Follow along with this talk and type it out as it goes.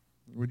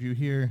Would you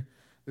hear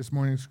this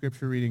morning's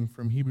scripture reading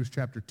from Hebrews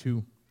chapter 2?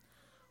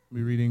 We'll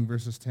be reading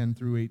verses 10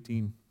 through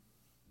 18.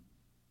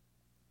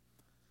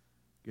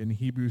 Again,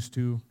 Hebrews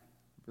 2,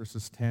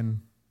 verses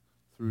 10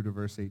 through to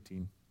verse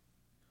 18.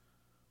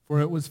 For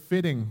it was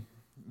fitting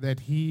that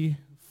he,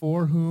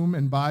 for whom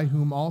and by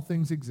whom all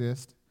things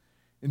exist,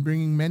 in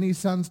bringing many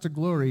sons to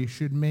glory,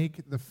 should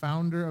make the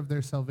founder of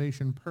their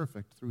salvation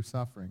perfect through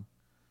suffering.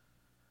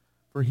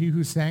 For he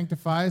who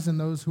sanctifies and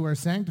those who are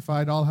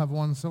sanctified all have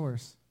one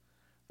source.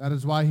 That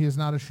is why he is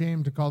not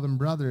ashamed to call them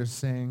brothers,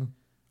 saying,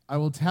 I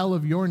will tell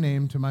of your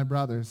name to my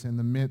brothers. In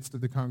the midst of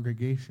the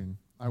congregation,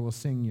 I will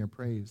sing your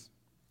praise.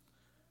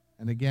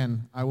 And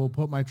again, I will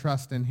put my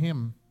trust in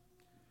him.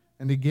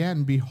 And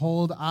again,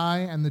 behold,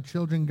 I and the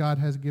children God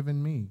has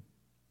given me.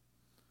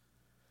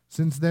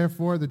 Since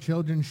therefore the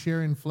children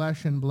share in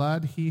flesh and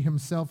blood, he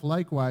himself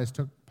likewise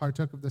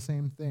partook of the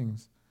same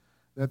things,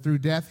 that through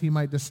death he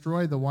might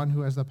destroy the one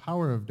who has the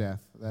power of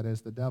death, that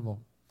is, the devil,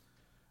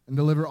 and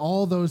deliver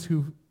all those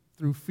who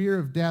through fear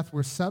of death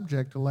were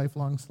subject to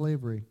lifelong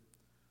slavery.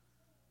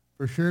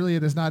 For surely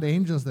it is not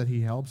angels that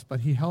he helps, but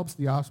he helps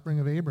the offspring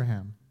of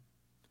Abraham.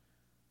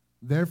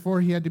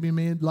 Therefore he had to be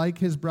made like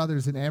his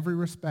brothers in every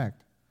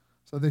respect,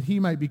 so that he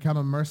might become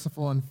a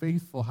merciful and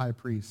faithful high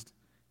priest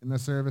in the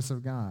service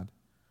of God,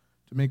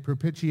 to make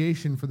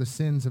propitiation for the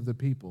sins of the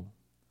people.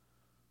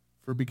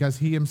 For because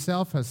he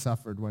himself has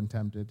suffered when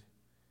tempted,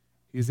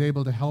 he is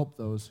able to help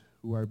those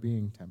who are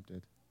being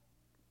tempted.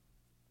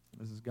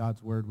 This is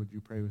God's word. Would you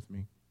pray with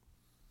me?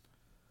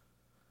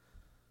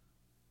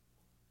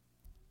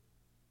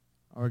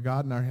 Our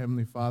God and our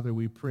Heavenly Father,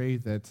 we pray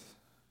that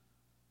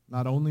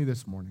not only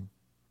this morning,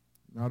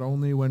 not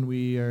only when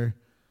we are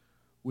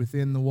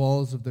within the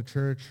walls of the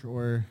church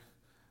or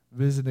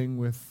visiting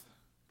with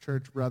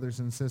church brothers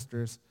and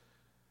sisters,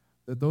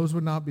 that those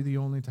would not be the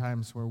only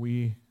times where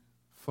we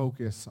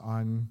focus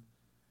on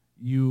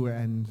you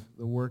and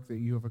the work that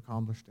you have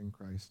accomplished in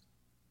Christ.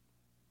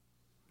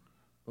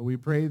 But we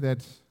pray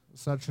that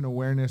such an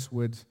awareness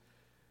would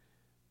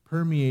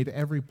permeate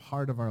every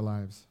part of our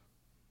lives,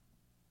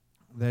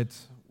 that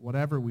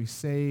whatever we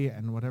say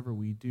and whatever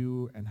we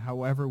do and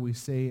however we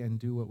say and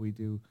do what we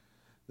do,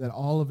 that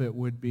all of it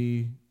would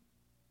be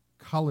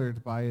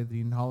colored by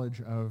the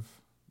knowledge of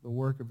the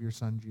work of your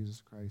Son,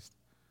 Jesus Christ.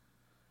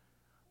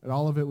 That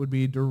all of it would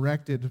be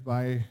directed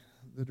by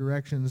the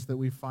directions that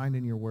we find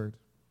in your word.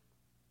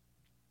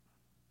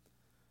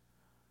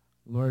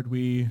 Lord,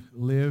 we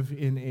live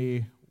in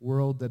a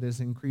world that is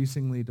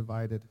increasingly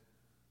divided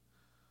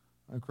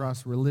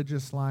across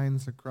religious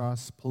lines,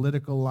 across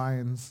political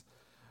lines,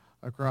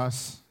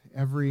 across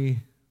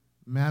every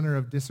manner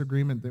of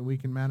disagreement that we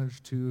can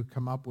manage to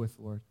come up with,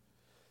 Lord.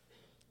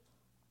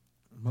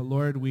 But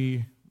Lord,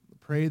 we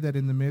pray that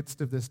in the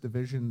midst of this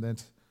division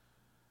that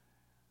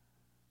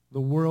the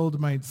world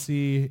might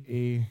see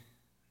a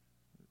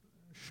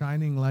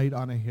shining light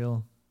on a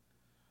hill,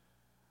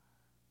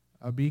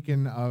 a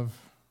beacon of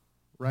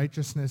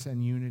righteousness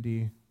and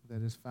unity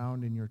that is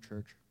found in your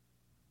church,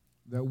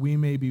 that we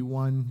may be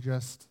one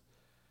just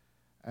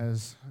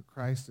as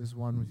Christ is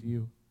one with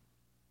you.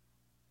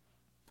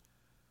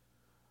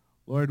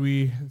 Lord,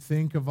 we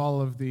think of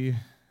all of the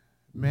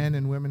men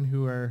and women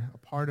who are a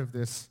part of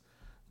this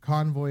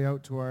convoy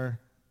out to our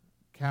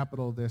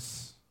capital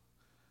this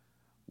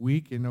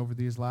week and over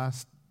these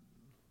last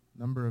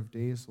number of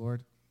days,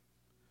 Lord.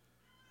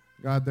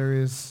 God, there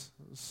is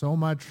so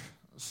much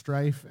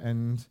strife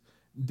and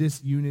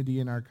disunity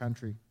in our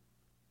country.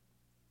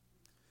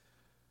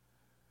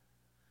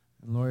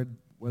 And Lord,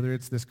 whether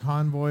it's this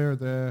convoy or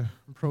the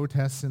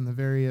protests in the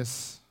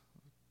various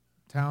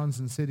towns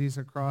and cities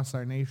across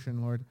our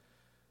nation, Lord,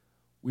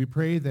 we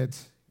pray that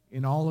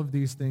in all of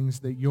these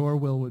things that your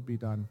will would be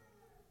done.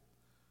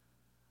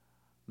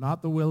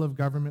 Not the will of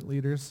government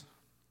leaders,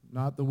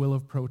 not the will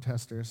of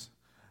protesters,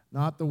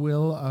 not the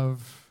will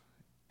of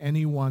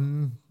any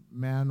one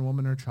man,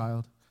 woman, or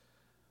child,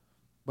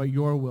 but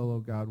your will, O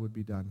God, would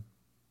be done.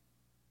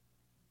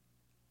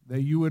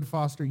 That you would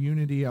foster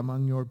unity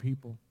among your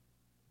people.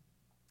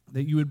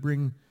 That you would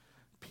bring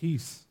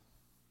peace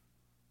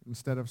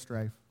instead of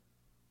strife.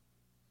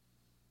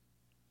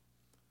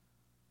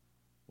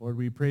 Lord,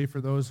 we pray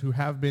for those who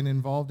have been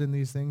involved in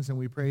these things, and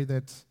we pray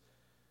that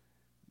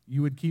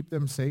you would keep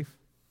them safe,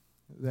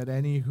 that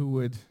any who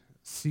would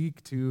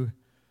seek to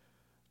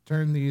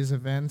turn these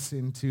events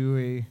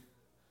into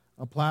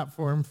a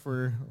platform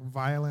for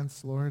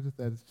violence, Lord,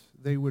 that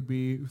they would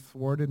be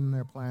thwarted in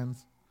their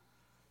plans.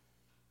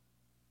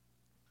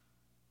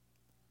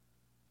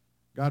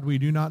 God, we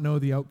do not know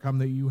the outcome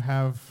that you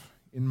have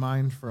in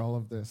mind for all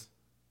of this.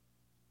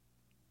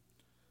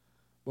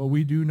 But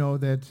we do know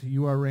that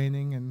you are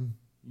reigning and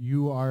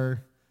you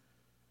are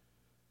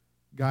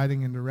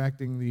guiding and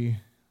directing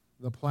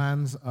the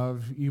plans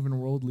of even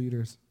world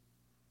leaders.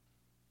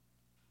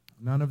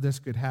 None of this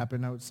could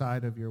happen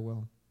outside of your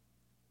will.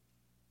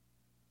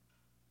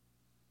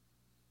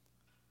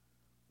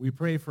 We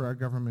pray for our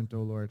government,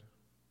 O Lord.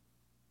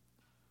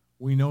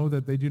 We know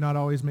that they do not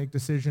always make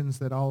decisions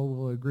that all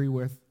will agree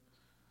with,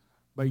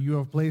 but you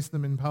have placed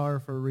them in power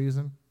for a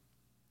reason.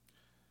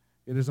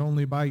 It is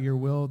only by your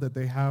will that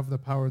they have the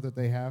power that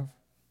they have.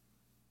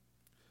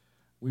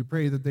 We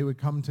pray that they would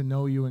come to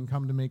know you and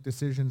come to make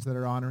decisions that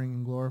are honoring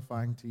and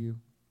glorifying to you.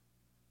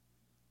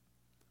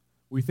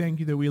 We thank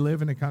you that we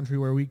live in a country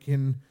where we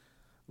can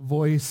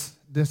voice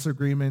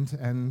disagreement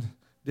and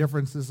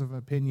differences of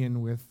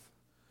opinion with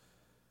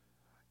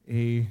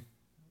a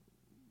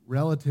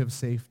relative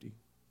safety.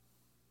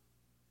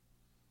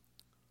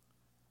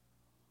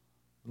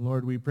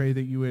 Lord, we pray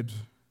that you would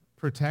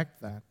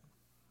protect that.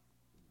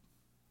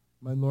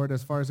 My Lord,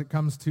 as far as it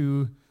comes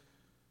to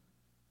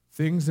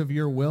things of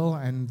your will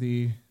and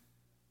the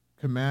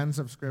commands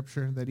of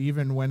Scripture, that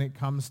even when it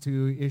comes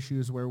to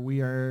issues where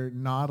we are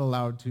not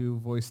allowed to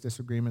voice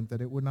disagreement,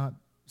 that it would not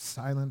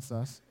silence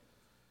us,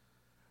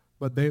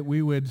 but that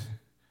we would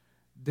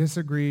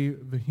disagree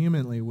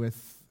vehemently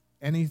with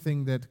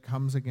anything that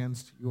comes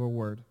against your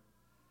word.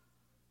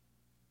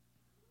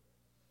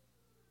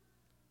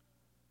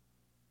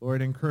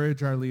 Lord,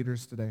 encourage our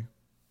leaders today.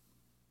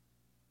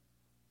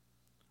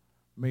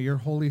 May your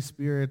Holy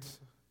Spirit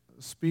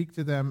speak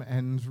to them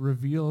and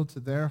reveal to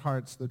their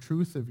hearts the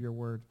truth of your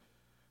word,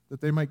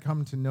 that they might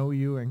come to know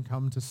you and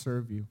come to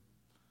serve you.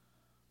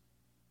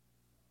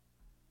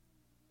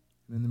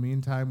 And in the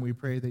meantime, we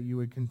pray that you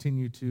would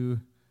continue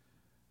to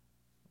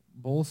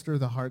bolster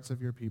the hearts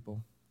of your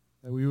people,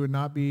 that we would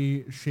not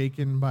be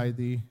shaken by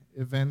the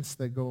events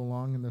that go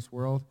along in this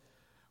world,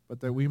 but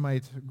that we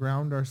might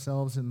ground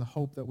ourselves in the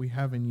hope that we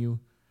have in you,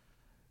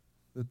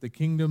 that the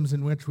kingdoms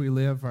in which we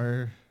live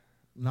are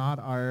not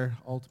our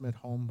ultimate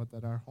home, but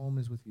that our home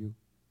is with you.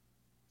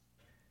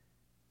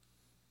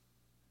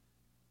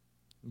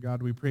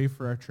 God, we pray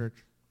for our church,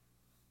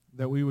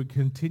 that we would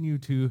continue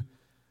to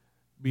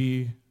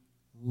be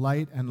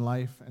light and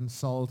life and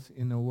salt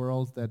in a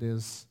world that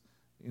is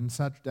in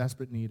such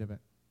desperate need of it.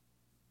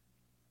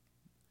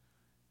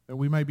 That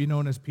we might be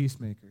known as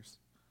peacemakers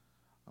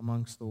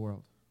amongst the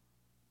world.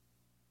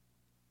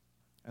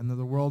 And that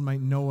the world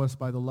might know us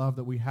by the love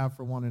that we have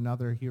for one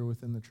another here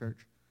within the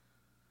church.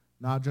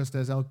 Not just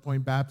as Elk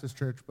Point Baptist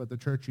Church, but the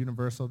Church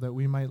Universal, that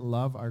we might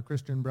love our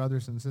Christian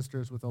brothers and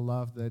sisters with a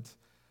love that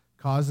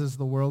causes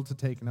the world to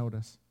take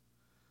notice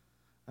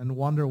and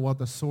wonder what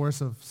the source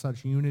of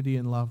such unity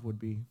and love would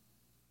be.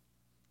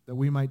 That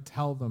we might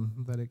tell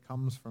them that it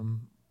comes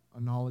from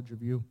a knowledge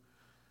of you,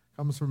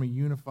 comes from a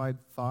unified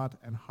thought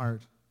and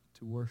heart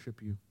to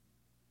worship you.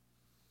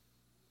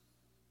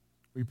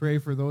 We pray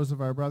for those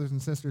of our brothers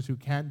and sisters who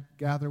can't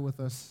gather with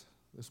us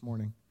this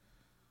morning,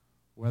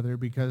 whether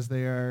because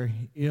they are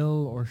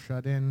ill or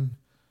shut in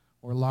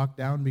or locked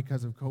down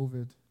because of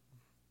COVID.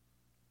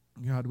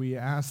 God, we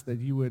ask that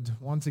you would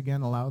once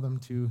again allow them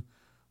to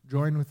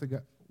join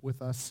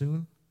with us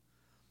soon.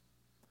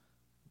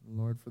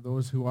 Lord, for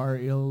those who are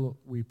ill,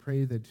 we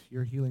pray that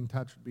your healing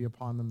touch would be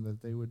upon them,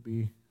 that they would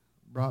be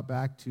brought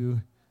back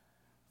to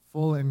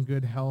full and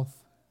good health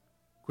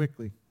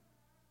quickly.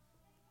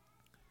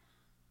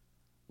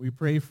 We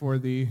pray for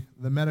the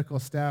medical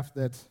staff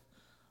that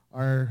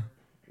are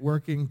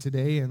working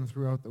today and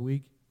throughout the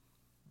week.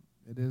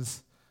 It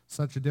is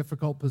such a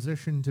difficult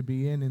position to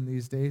be in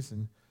these days,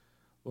 and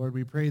Lord,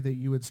 we pray that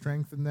you would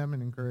strengthen them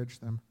and encourage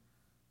them.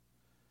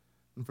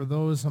 And for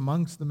those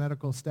amongst the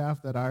medical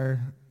staff that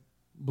are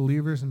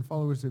believers and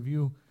followers of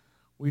you,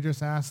 we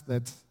just ask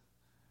that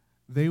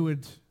they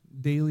would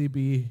daily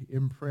be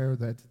in prayer,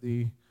 that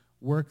the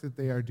work that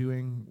they are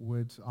doing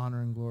would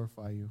honor and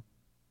glorify you.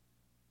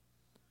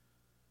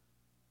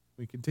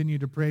 We continue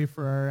to pray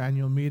for our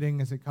annual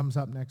meeting as it comes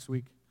up next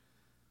week.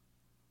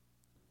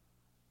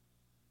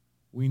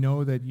 We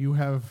know that you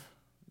have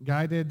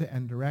guided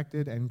and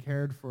directed and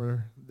cared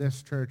for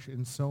this church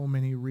in so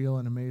many real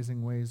and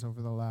amazing ways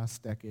over the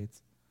last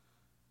decades.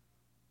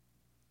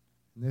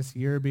 And this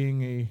year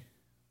being a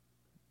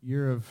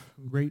year of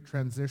great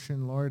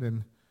transition, Lord,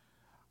 and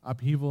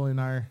upheaval in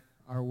our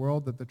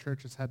world that the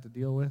church has had to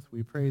deal with,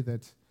 we pray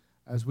that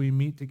as we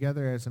meet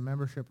together as a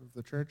membership of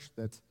the church,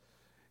 that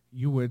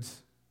you would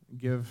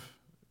give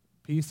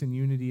peace and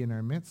unity in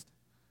our midst,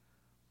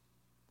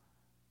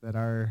 that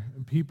our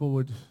people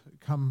would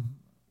come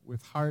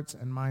with hearts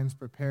and minds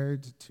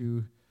prepared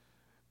to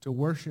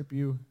worship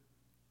you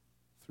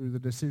through the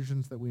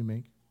decisions that we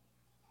make.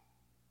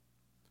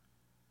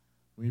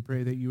 We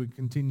pray that you would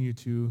continue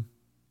to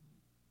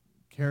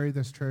carry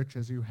this church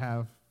as you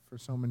have for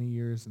so many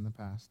years in the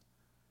past,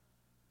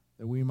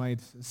 that we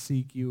might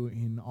seek you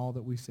in all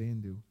that we say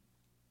and do.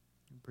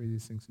 We pray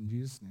these things in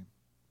Jesus' name.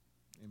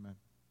 Amen.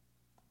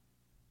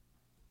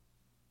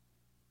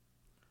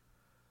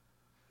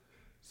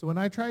 So when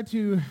I try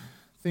to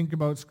think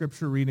about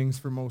scripture readings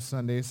for most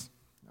Sundays,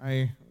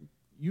 I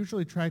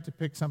usually try to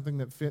pick something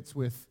that fits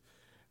with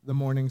the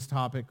morning's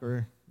topic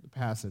or the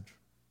passage.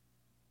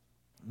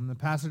 And the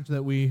passage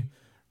that we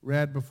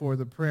read before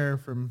the prayer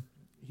from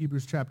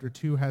Hebrews chapter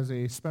 2 has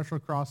a special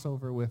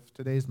crossover with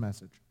today's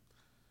message.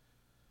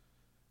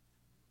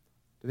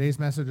 Today's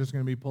message is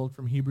going to be pulled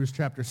from Hebrews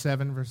chapter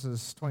 7,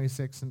 verses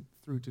 26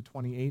 through to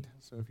 28.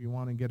 So if you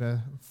want to get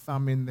a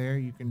thumb in there,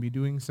 you can be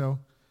doing so.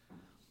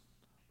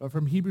 But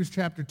from Hebrews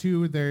chapter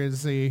 2, there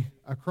is a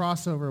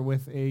crossover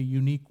with a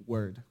unique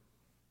word.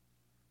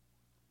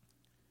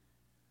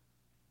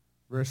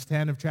 Verse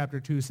 10 of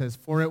chapter 2 says,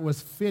 "For it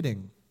was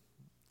fitting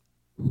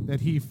that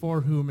he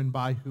for whom and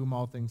by whom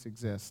all things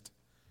exist,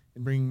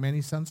 in bringing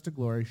many sons to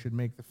glory, should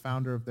make the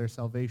founder of their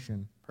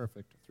salvation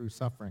perfect through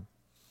suffering."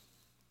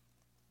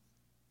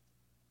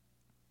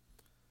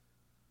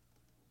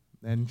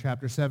 Then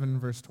chapter 7,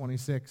 verse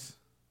 26,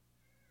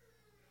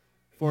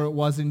 "For it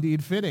was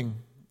indeed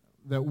fitting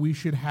that we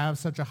should have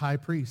such a high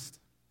priest."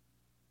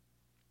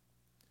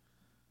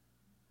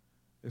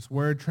 This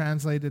word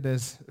translated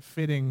as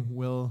fitting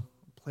will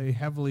play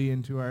heavily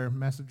into our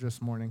message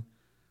this morning.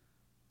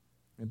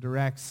 It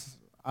directs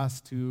us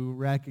to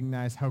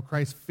recognize how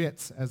Christ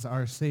fits as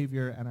our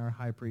Savior and our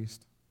high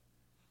priest.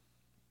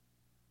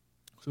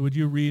 So would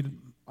you read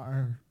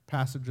our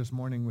passage this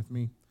morning with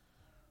me?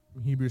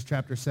 From Hebrews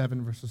chapter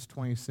 7, verses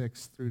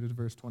 26 through to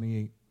verse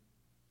 28.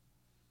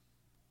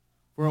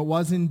 "For it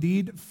was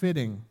indeed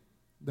fitting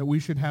that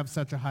we should have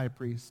such a high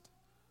priest,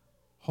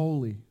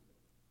 holy,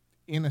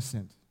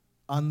 innocent,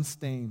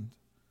 unstained,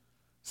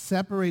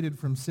 separated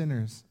from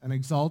sinners, and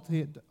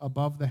exalted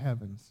above the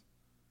heavens.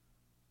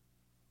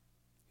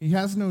 He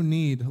has no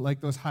need, like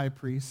those high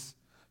priests,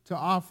 to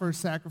offer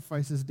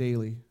sacrifices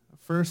daily,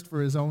 first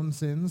for his own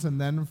sins and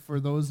then for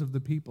those of the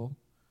people,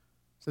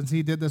 since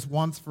he did this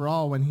once for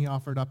all when he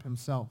offered up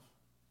himself.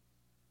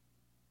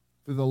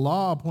 For the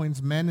law appoints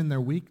men in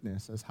their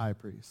weakness as high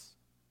priests.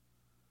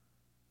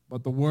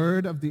 But the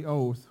word of the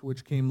oath,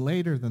 which came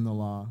later than the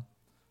law,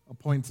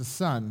 appoints a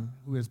son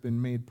who has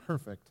been made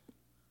perfect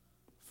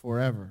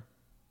forever."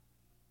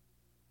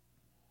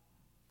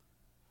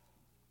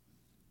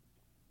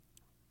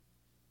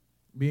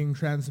 Being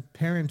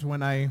transparent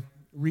when I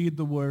read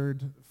the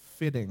word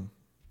fitting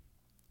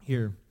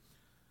here.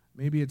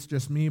 Maybe it's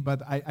just me,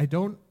 but I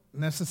don't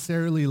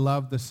necessarily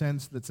love the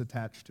sense that's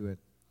attached to it.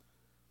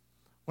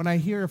 When I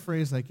hear a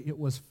phrase like "it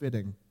was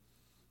fitting,"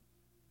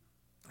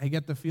 I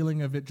get the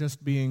feeling of it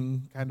just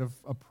being kind of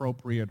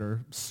appropriate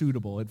or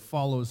suitable. It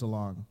follows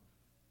along.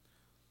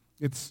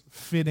 It's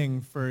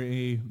fitting for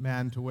a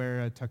man to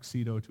wear a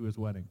tuxedo to his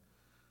wedding.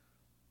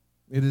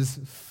 It is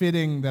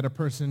fitting that a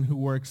person who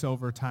works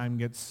overtime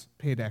gets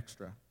paid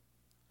extra.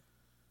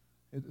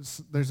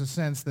 There's a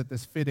sense that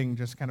this fitting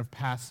just kind of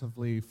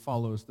passively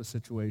follows the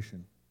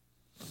situation.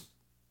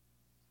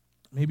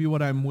 Maybe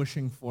what I'm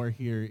wishing for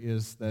here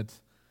is that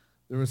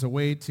there was a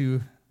way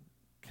to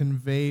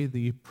convey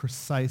the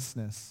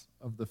preciseness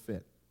of the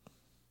fit.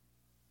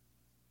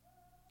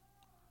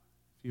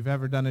 If you've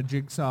ever done a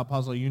jigsaw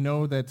puzzle, you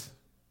know that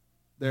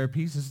there are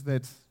pieces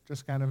that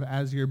just kind of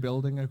as you're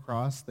building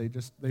across, they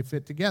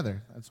fit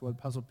together. That's what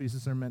puzzle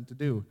pieces are meant to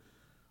do.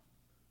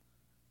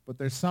 But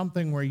there's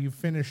something where you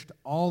finished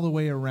all the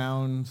way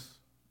around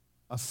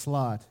a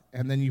slot,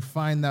 and then you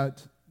find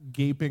that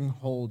gaping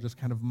hole just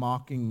kind of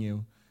mocking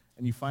you,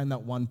 and you find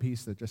that one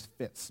piece that just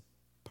fits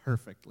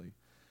perfectly.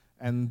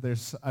 And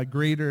there's a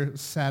greater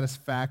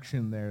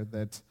satisfaction there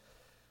that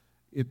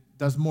it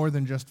does more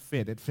than just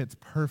fit. It fits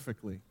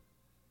perfectly.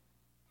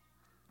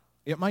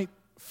 It might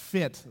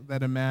fit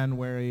that a man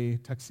wear a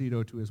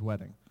tuxedo to his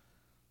wedding,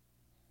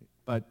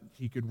 but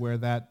he could wear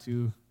that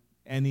to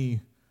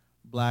any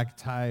black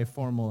tie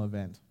formal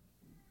event.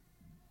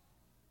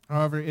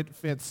 However, it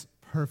fits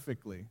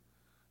perfectly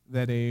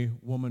that a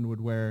woman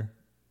would wear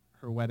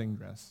her wedding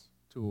dress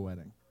to a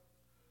wedding.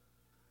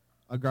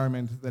 A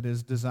garment that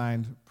is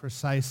designed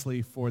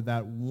precisely for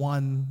that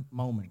one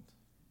moment.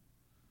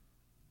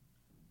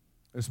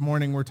 This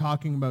morning we're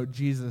talking about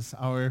Jesus,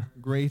 our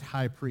great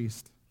high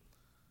priest.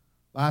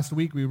 Last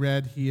week we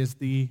read he is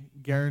the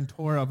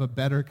guarantor of a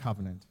better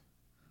covenant,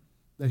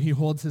 that he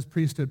holds his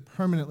priesthood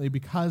permanently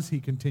because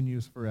he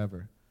continues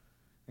forever.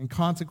 And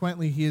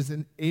consequently, he is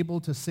able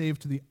to save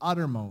to the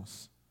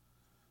uttermost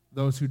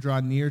those who draw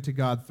near to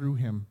God through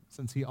him,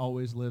 since he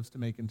always lives to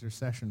make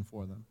intercession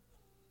for them.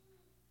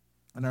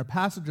 And our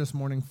passage this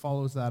morning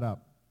follows that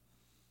up.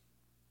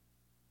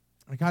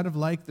 I kind of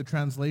like the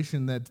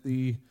translation that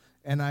the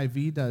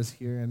NIV does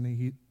here,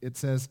 and it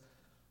says,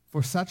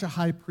 "For such a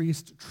high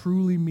priest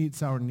truly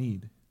meets our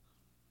need."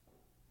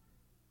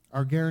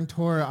 Our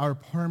guarantor, our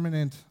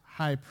permanent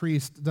high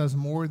priest, does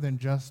more than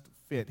just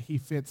fit. He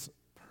fits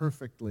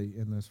perfectly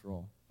in this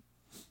role.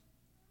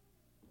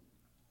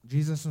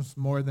 Jesus is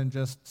more than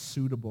just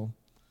suitable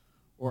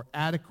or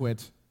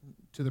adequate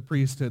to the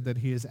priesthood that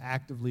he is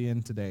actively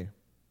in today.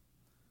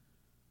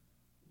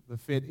 The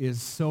fit is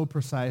so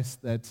precise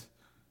that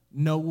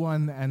no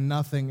one and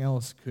nothing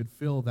else could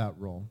fill that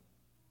role.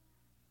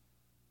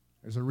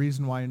 There's a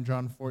reason why in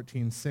John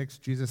 14:6,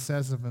 Jesus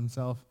says of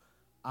himself,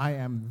 "I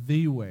am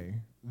the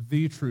way,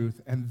 the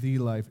truth, and the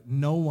life.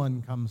 No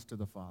one comes to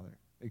the Father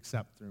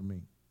except through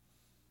me."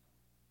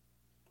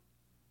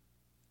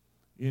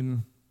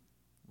 In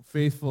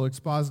faithful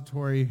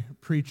expository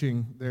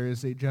preaching, there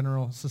is a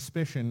general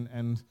suspicion,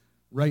 and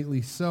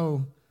rightly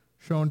so,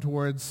 shown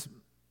towards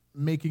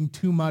making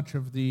too much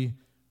of the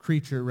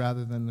creature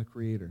rather than the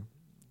creator,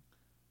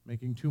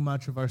 making too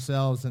much of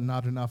ourselves and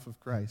not enough of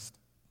Christ.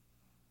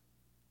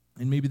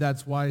 And maybe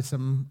that's why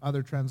some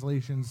other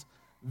translations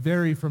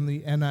vary from the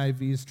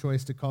NIV's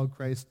choice to call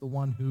Christ the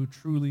one who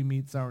truly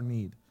meets our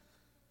need,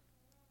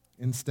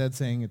 instead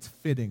saying it's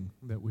fitting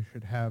that we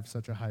should have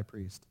such a high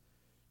priest.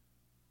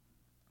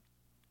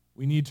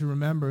 We need to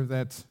remember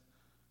that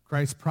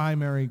Christ's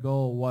primary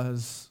goal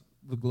was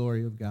the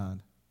glory of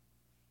God.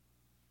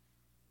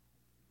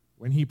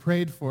 When he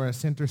prayed for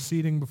us,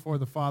 interceding before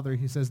the Father,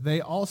 he says, "They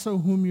also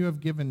whom you have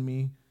given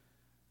me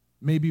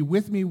may be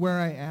with me where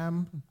I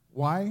am."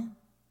 Why?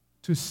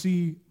 To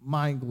see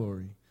my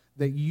glory,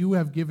 that you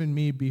have given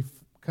me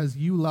because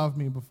you loved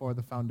me before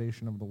the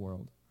foundation of the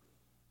world.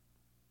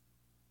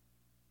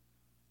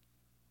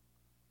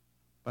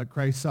 But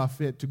Christ saw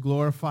fit to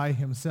glorify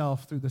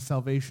himself through the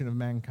salvation of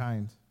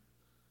mankind.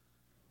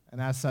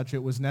 And as such,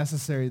 it was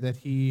necessary that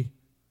he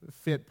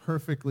fit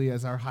perfectly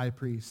as our high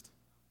priest.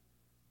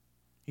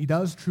 He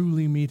does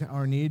truly meet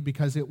our need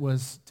because it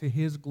was to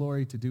his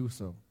glory to do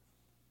so.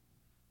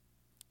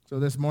 So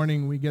this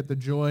morning we get the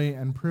joy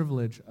and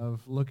privilege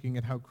of looking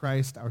at how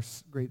Christ, our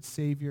great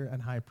Savior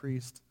and high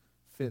priest,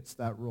 fits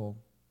that role.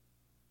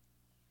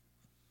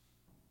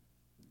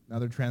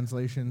 Another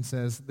translation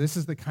says, this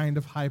is the kind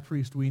of high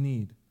priest we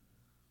need.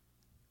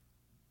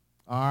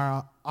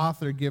 Our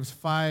author gives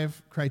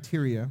 5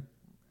 criteria,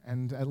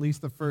 and at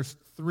least the first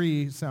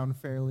 3 sound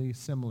fairly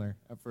similar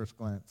at first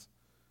glance.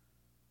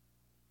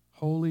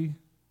 Holy,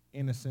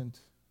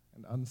 innocent,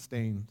 and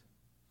unstained.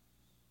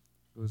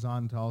 Goes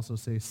on to also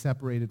say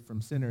separated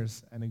from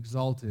sinners and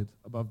exalted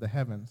above the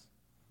heavens.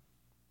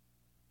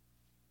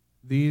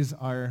 These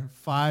are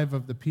 5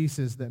 of the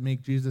pieces that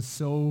make Jesus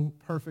so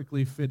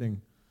perfectly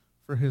fitting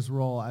for his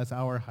role as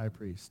our high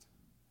priest.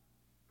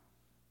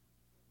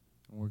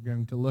 And we're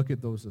going to look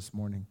at those this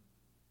morning.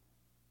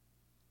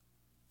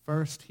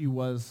 First, he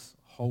was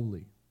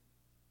holy.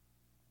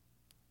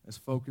 This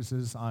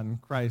focuses on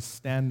Christ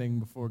standing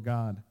before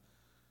God.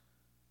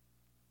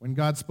 When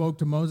God spoke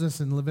to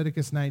Moses in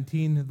Leviticus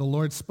 19, the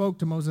Lord spoke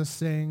to Moses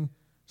saying,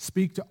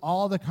 "Speak to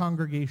all the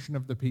congregation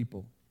of the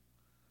people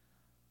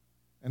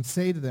and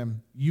say to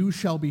them, 'You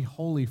shall be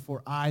holy,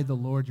 for I, the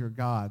Lord your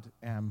God,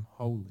 am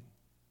holy.'"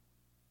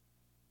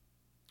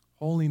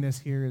 Holiness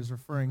here is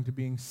referring to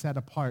being set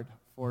apart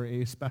for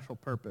a special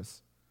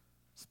purpose,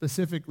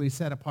 specifically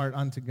set apart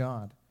unto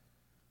God.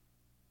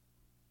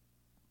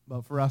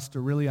 But for us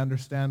to really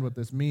understand what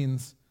this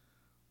means,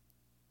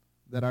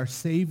 that our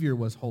Savior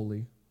was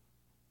holy,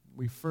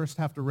 we first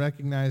have to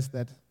recognize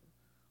that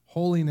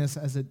holiness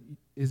as it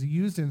is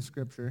used in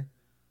Scripture,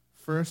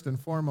 first and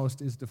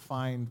foremost, is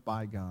defined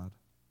by God.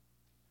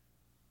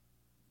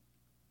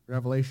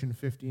 Revelation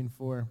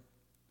 15:4.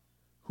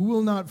 "Who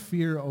will not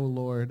fear, O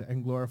Lord,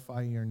 and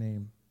glorify your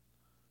name?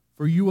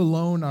 For you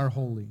alone are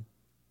holy.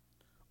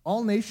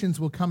 All nations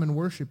will come and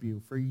worship you,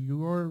 for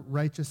your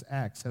righteous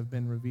acts have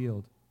been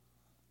revealed."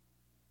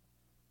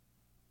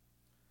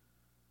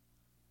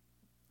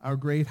 Our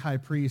great high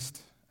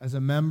priest, as a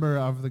member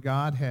of the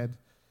Godhead,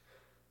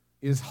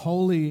 is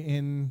holy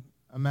in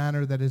a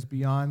manner that is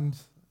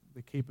beyond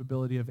the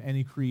capability of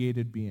any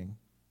created being.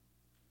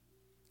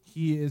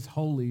 He is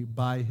holy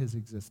by his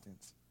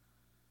existence.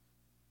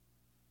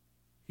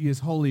 He is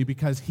holy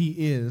because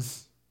he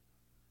is,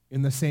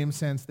 in the same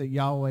sense that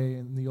Yahweh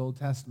in the Old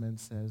Testament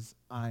says,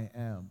 "I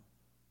am."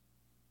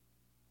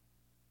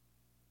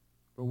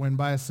 But when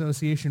by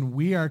association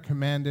we are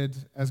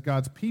commanded as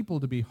God's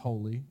people to be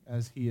holy,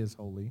 as he is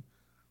holy,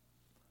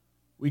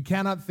 we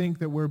cannot think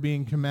that we're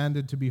being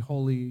commanded to be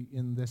holy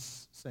in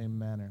this same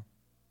manner.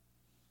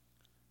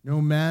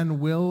 No man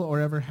will or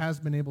ever has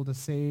been able to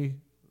say,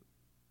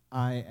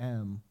 "I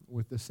am,"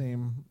 with the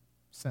same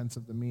sense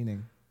of the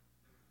meaning.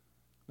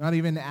 Not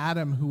even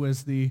Adam, who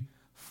was the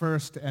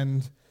first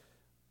and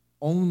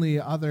only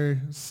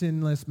other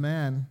sinless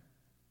man,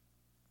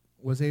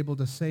 was able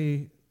to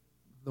say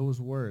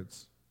those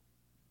words.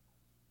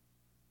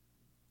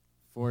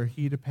 For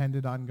he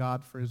depended on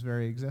God for his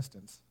very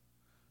existence.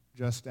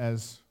 Just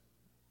as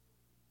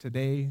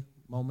today,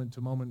 moment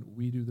to moment,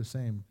 we do the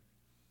same.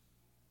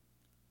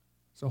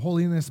 So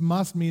holiness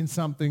must mean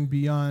something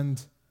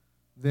beyond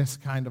this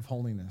kind of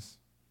holiness.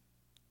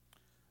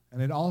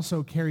 And it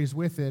also carries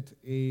with it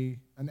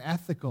an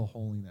ethical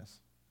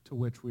holiness to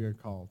which we are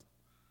called.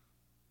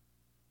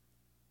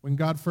 When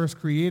God first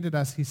created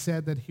us, he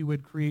said that he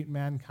would create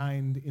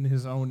mankind in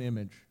his own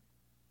image.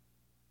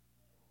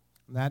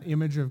 And that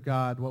image of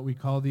God, what we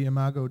call the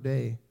Imago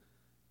Dei,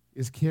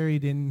 is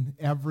carried in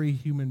every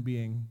human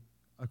being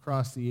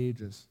across the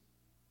ages.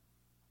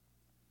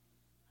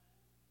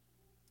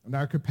 And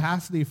our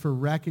capacity for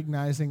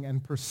recognizing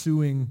and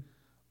pursuing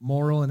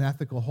moral and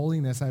ethical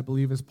holiness, I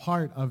believe, is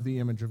part of the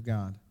image of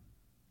God.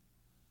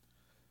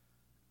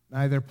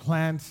 Neither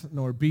plant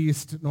nor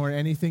beast nor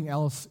anything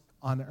else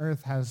on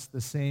earth has the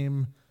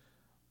same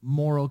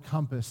moral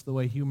compass the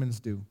way humans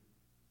do.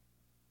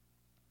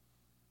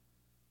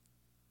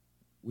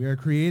 We are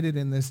created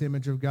in this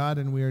image of God,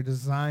 and we are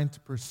designed to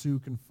pursue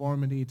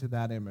conformity to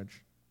that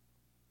image.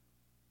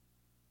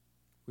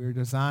 We are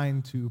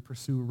designed to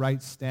pursue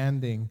right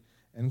standing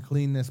and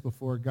cleanness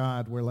before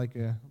God, where like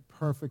a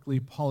perfectly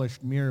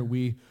polished mirror,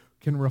 we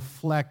can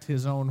reflect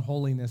his own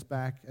holiness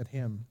back at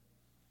him.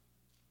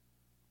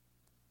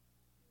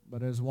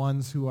 But as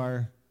ones who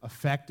are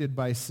affected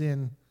by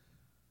sin,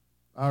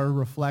 our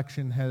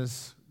reflection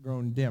has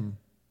grown dim.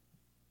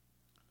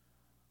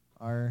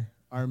 Our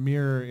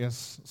mirror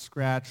is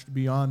scratched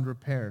beyond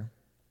repair,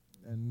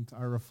 and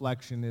our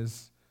reflection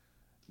is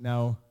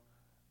now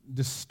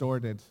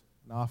distorted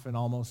and often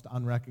almost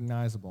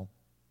unrecognizable.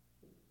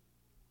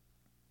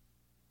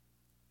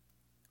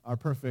 Our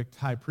perfect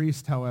high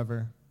priest,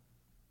 however,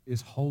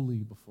 is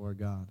holy before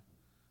God,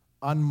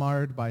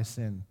 unmarred by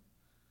sin,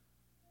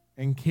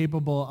 and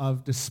capable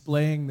of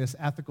displaying this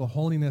ethical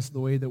holiness the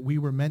way that we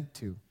were meant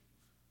to.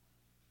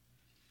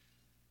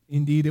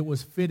 Indeed, it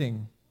was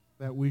fitting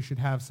that we should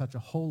have such a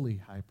holy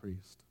high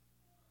priest.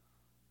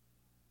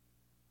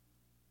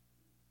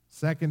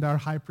 Second, our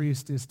high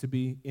priest is to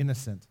be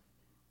innocent.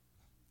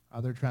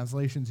 Other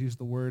translations use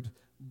the word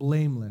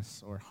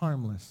blameless or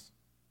harmless.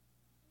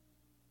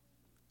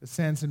 The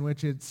sense in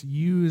which it's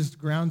used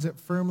grounds it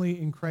firmly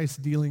in Christ's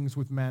dealings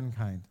with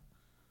mankind.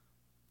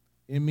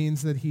 It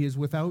means that he is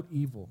without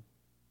evil,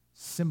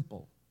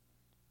 simple,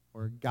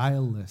 or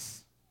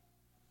guileless.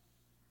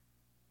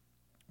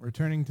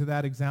 Returning to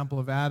that example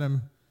of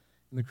Adam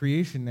in the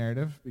creation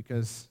narrative,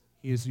 because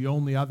he is the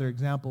only other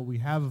example we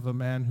have of a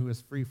man who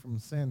is free from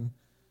sin.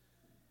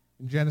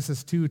 In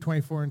Genesis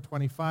 2:24 and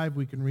 25,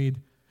 we can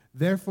read,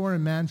 "Therefore a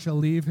man shall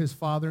leave his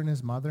father and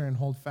his mother and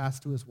hold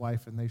fast to his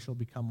wife, and they shall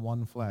become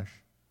one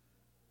flesh.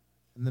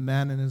 And the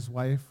man and his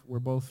wife were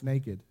both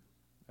naked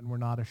and were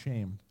not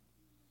ashamed."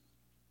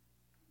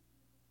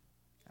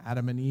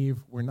 Adam and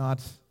Eve were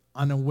not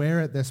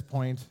unaware at this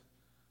point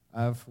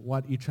of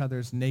what each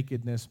other's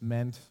nakedness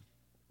meant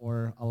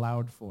or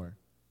allowed for.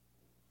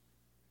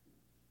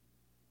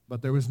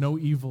 But there was no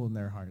evil in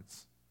their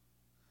hearts,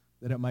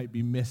 that it might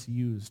be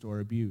misused or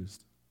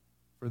abused,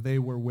 for they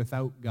were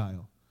without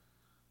guile.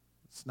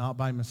 It's not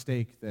by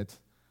mistake that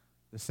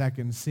the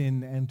second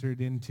sin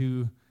entered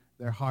into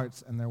their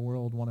hearts and their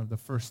world. One of the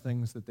first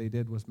things that they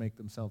did was make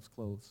themselves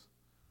clothes.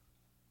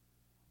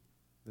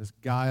 This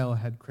guile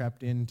had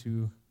crept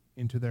into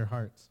their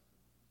hearts.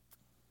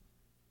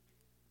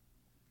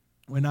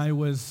 When I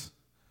was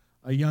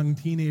a young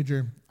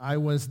teenager, I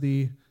was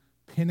the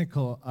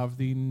pinnacle of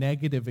the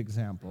negative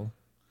example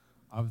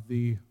of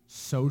the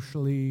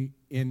socially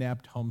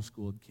inept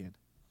homeschooled kid.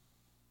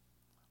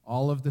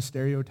 All of the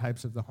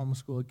stereotypes of the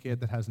homeschooled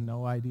kid that has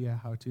no idea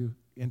how to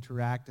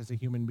interact as a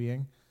human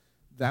being,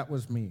 that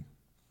was me.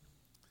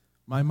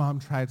 My mom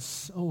tried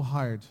so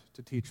hard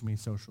to teach me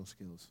social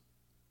skills,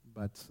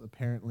 but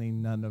apparently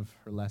none of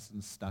her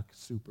lessons stuck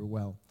super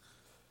well.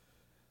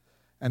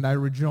 And I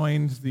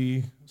rejoined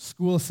the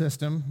school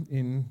system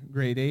in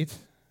grade 8,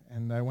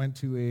 and I went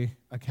to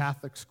a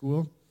Catholic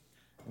school.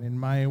 And in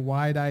my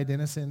wide-eyed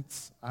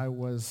innocence, I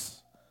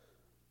was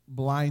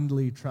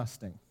blindly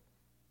trusting.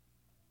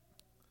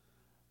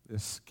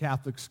 This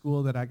Catholic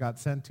school that I got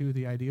sent to,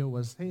 the idea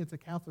was, hey, it's a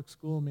Catholic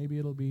school, maybe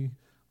it'll be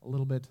a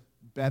little bit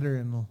better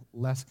and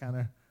less kind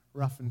of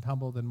rough and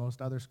tumble than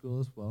most other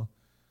schools. Well,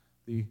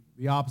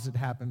 the opposite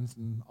happens,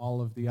 and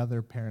all of the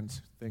other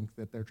parents think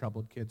that their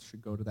troubled kids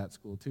should go to that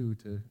school too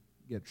to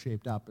get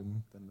shaped up,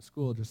 and then the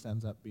school just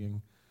ends up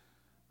being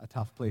a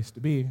tough place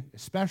to be,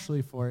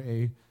 especially for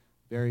a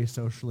very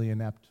socially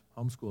inept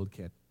homeschooled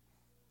kid.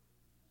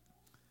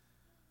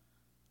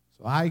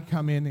 So I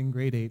come in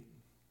grade 8,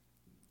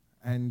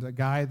 and a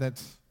guy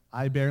that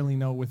I barely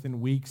know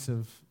within weeks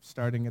of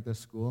starting at this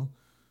school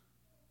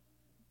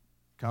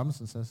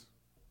comes and says,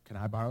 "Can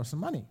I borrow some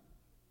money?"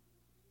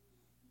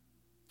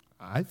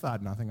 I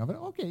thought nothing of it.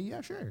 Okay,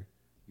 yeah, sure.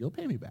 You'll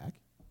pay me back.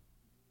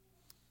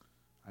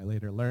 I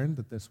later learned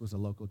that this was a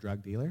local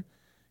drug dealer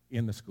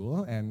in the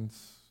school, and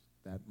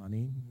that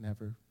money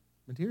never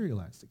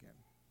materialized again.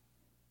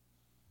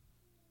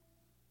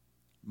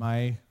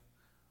 My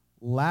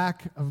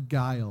lack of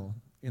guile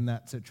in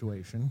that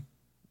situation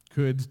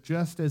could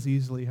just as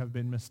easily have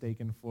been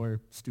mistaken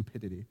for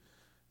stupidity,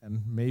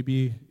 and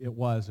maybe it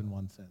was in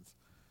one sense.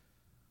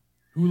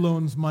 Who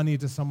loans money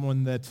to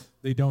someone that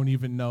they don't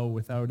even know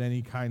without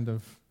any kind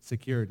of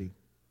security?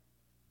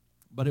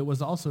 But it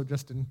was also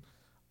just an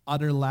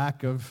utter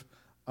lack of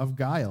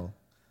guile,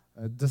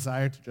 a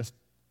desire to just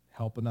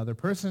help another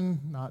person,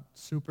 not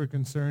super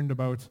concerned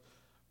about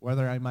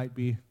whether I might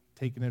be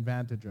taken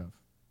advantage of.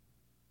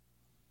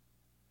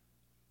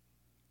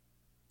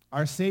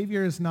 Our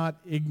Savior is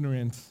not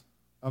ignorant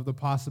of the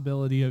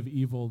possibility of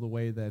evil the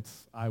way that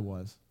I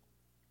was,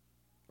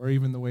 or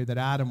even the way that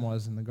Adam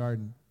was in the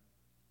garden.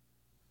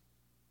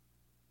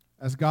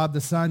 As God the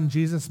Son,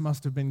 Jesus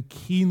must have been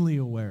keenly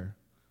aware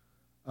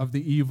of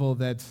the evil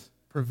that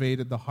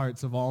pervaded the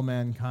hearts of all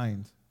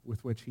mankind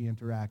with which he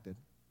interacted.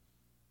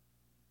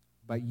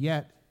 But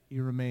yet, he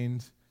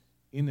remained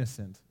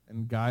innocent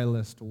and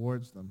guileless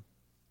towards them.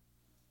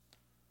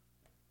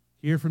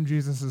 Hear from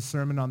Jesus'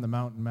 Sermon on the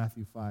Mount in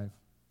Matthew 5.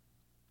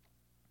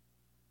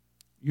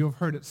 "You have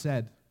heard it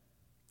said,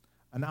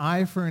 'An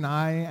eye for an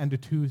eye and a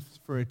tooth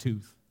for a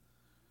tooth.'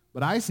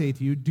 But I say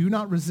to you, do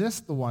not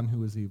resist the one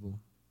who is evil.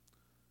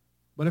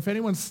 But if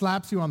anyone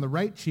slaps you on the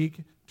right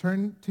cheek,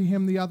 turn to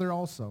him the other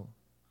also.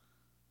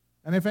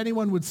 And if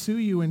anyone would sue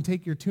you and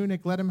take your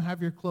tunic, let him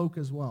have your cloak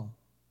as well.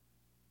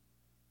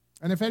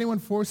 And if anyone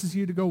forces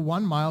you to go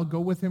 1 mile, go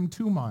with him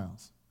 2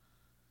 miles.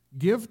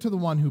 Give to the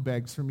one who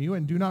begs from you,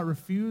 and do not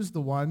refuse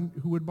the one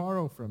who would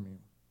borrow from you.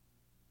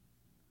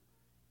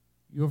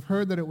 You have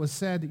heard that it was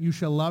said, you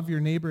shall love your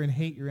neighbor and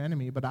hate your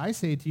enemy. But I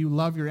say to you,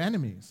 love your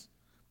enemies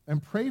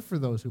and pray for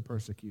those who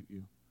persecute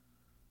you,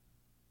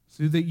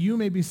 so that you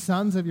may be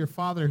sons of your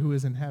Father who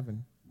is in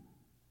heaven.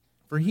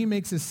 For he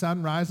makes his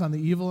sun rise on the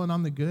evil and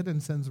on the good,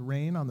 and sends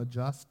rain on the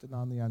just and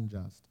on the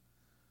unjust.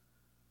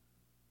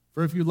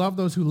 For if you love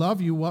those who love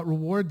you, what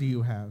reward do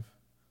you have?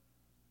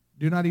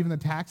 Do not even the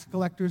tax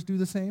collectors do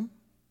the same?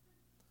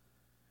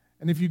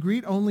 And if you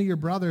greet only your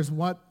brothers,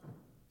 what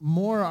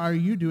more are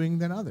you doing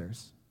than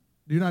others?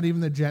 Do not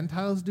even the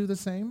Gentiles do the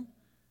same?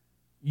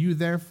 You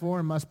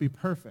therefore must be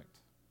perfect,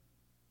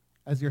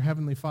 as your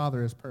heavenly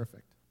Father is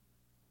perfect.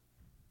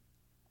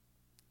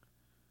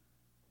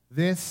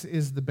 This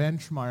is the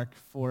benchmark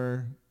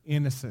for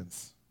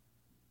innocence,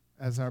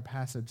 as our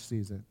passage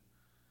sees it.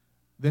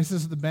 This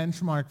is the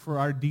benchmark for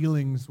our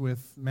dealings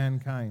with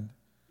mankind.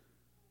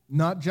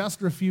 Not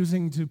just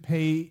refusing to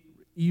pay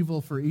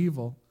evil for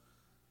evil,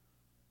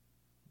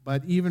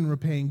 but even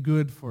repaying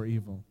good for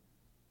evil.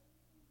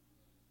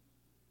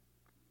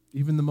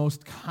 Even the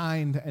most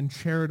kind and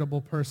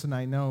charitable person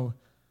I know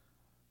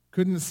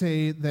couldn't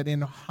say that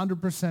in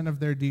 100% of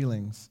their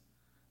dealings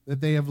that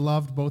they have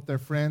loved both their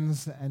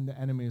friends and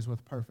enemies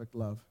with perfect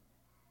love.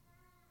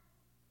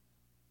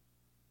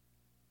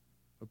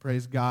 But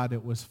praise God,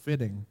 it was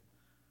fitting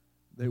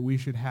that we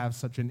should have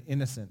such an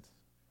innocent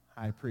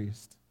high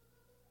priest.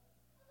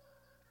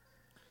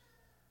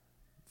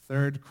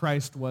 Third,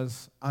 Christ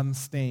was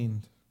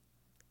unstained,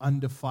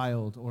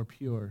 undefiled, or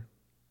pure.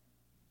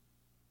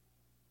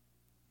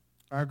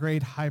 Our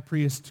great high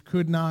priest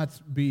could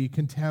not be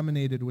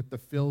contaminated with the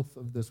filth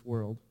of this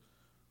world.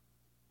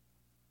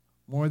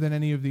 More than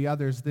any of the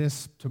others,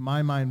 this, to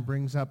my mind,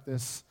 brings up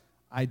this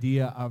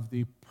idea of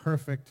the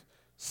perfect,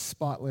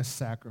 spotless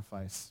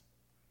sacrifice.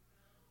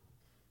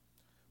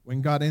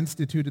 When God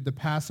instituted the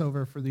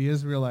Passover for the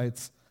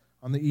Israelites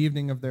on the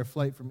evening of their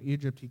flight from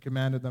Egypt, he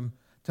commanded them,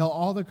 tell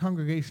all the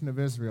congregation of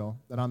Israel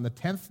that on the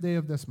 10th day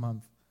of this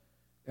month,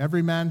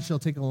 every man shall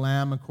take a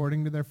lamb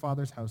according to their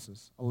father's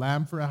houses, a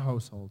lamb for a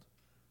household.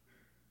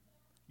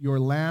 Your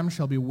lamb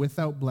shall be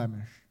without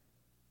blemish.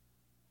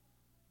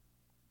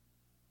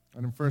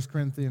 And in 1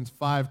 Corinthians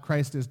 5,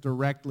 Christ is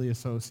directly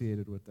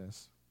associated with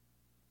this.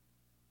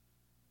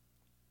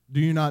 Do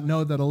you not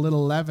know that a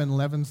little leaven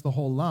leavens the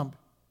whole lump?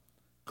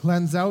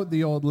 Cleanse out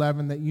the old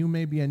leaven that you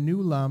may be a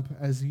new lump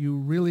as you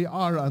really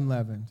are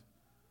unleavened.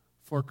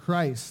 For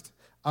Christ,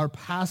 our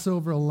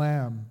Passover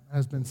lamb,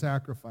 has been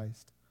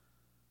sacrificed.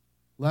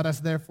 Let us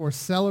therefore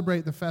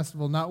celebrate the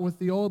festival not with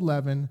the old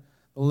leaven,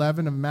 the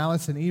leaven of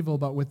malice and evil,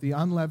 but with the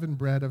unleavened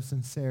bread of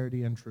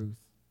sincerity and truth.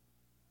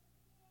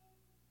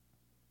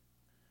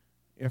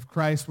 If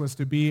Christ was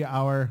to be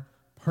our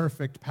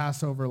perfect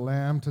Passover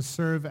lamb, to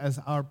serve as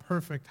our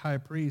perfect high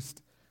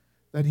priest,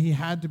 then he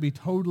had to be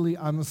totally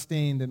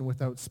unstained and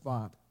without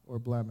spot or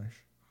blemish.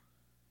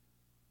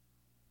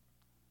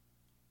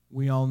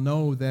 We all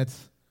know that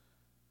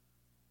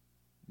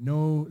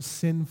no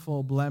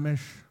sinful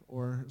blemish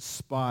or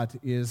spot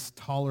is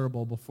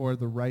tolerable before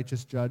the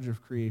righteous judge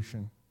of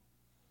creation.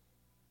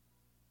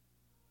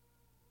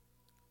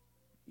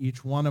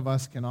 Each one of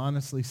us can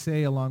honestly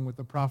say, along with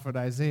the prophet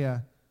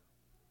Isaiah,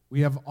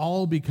 we have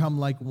all become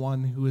like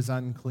one who is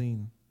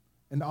unclean,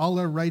 and all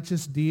our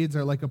righteous deeds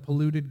are like a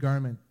polluted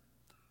garment.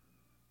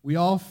 We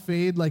all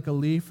fade like a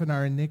leaf, and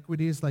our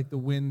iniquities like the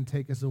wind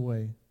take us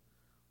away.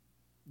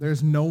 There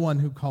is no one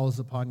who calls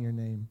upon your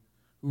name,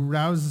 who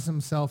rouses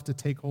himself to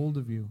take hold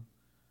of you,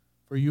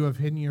 for you have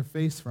hidden your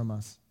face from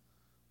us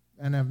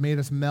and have made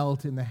us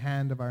melt in the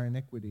hand of our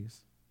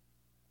iniquities.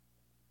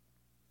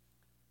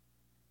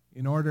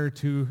 In order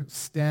to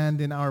stand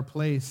in our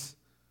place,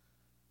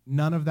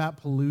 none of that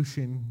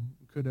pollution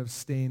could have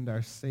stained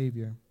our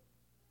Savior.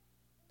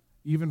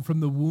 Even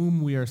from the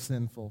womb we are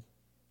sinful.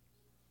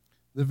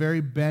 The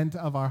very bent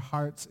of our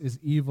hearts is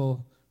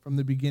evil from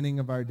the beginning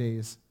of our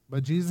days.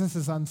 But Jesus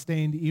is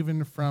unstained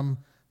even from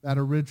that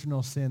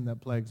original sin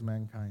that plagues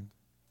mankind.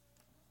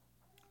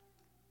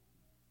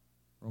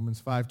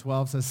 Romans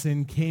 5:12 says,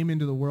 sin came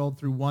into the world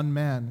through one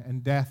man,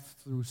 and death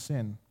through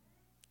sin.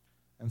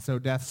 And so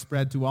death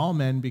spread to all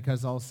men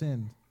because all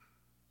sinned.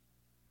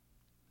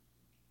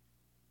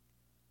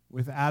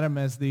 With Adam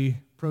as the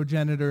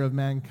progenitor of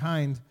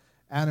mankind,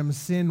 Adam's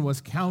sin was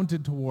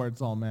counted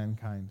towards all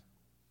mankind.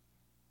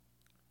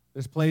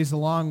 This plays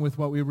along with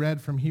what we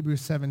read from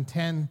Hebrews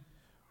 7:10,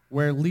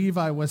 where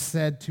Levi was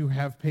said to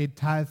have paid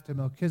tithe to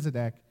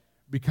Melchizedek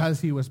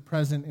because he was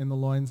present in the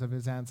loins of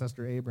his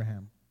ancestor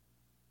Abraham.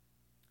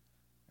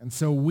 And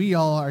so we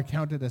all are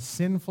counted as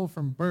sinful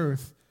from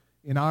birth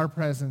in our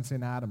presence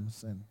in Adam's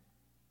sin.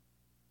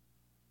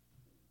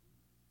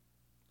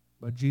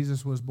 But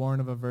Jesus was born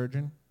of a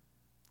virgin,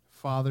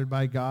 fathered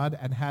by God,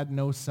 and had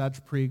no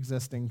such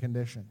pre-existing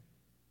condition.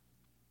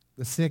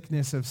 The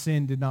sickness of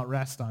sin did not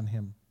rest on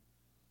him.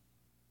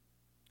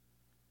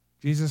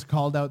 Jesus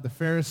called out the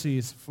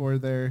Pharisees for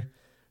their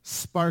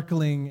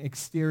sparkling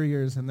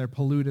exteriors and their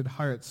polluted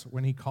hearts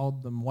when he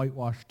called them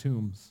whitewashed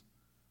tombs,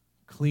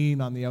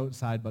 clean on the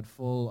outside but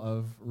full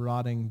of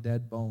rotting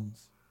dead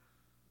bones,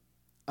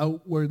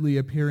 outwardly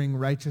appearing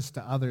righteous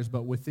to others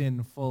but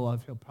within full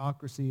of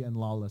hypocrisy and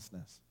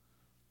lawlessness.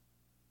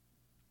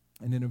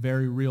 And in a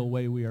very real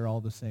way, we are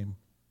all the same.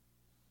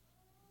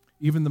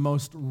 Even the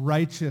most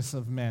righteous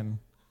of men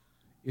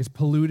is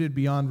polluted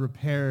beyond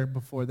repair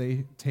before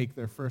they take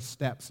their first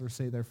steps or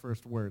say their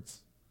first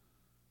words.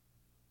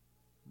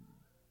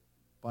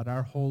 But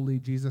our holy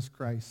Jesus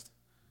Christ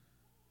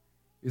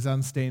is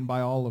unstained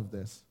by all of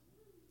this.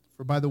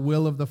 For by the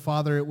will of the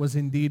Father it was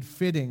indeed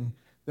fitting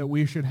that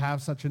we should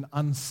have such an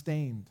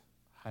unstained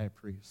high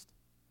priest.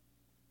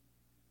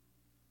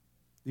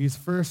 These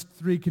first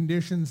three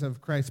conditions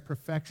of Christ's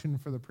perfection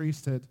for the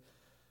priesthood,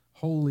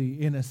 holy,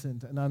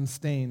 innocent, and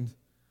unstained,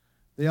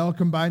 they all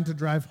combine to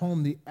drive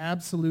home the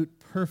absolute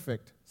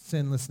perfect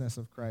sinlessness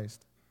of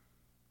Christ.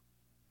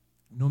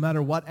 No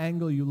matter what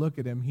angle you look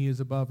at him, he is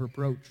above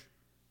reproach.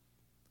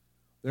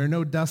 There are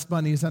no dust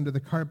bunnies under the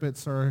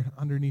carpets or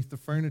underneath the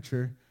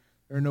furniture.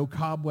 There are no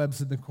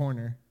cobwebs in the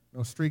corner,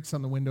 no streaks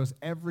on the windows.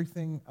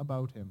 Everything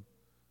about him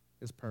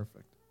is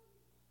perfect.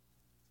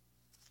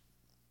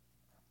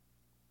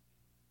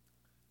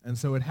 And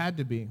so it had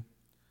to be,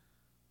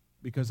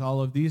 because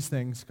all of these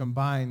things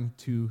combine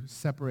to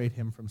separate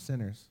him from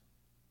sinners.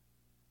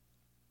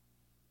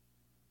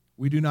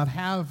 We do not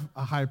have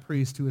a high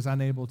priest who is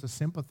unable to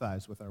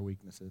sympathize with our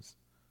weaknesses,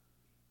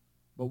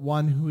 but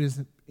one who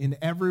is in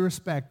every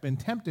respect been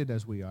tempted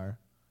as we are,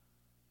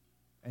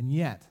 and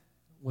yet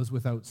was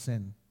without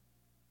sin.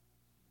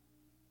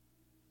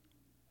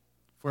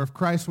 For if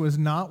Christ was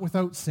not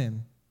without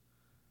sin,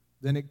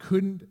 then it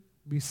couldn't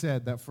be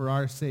said that for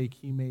our sake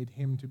he made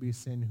him to be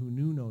sin who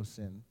knew no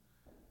sin,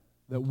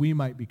 that we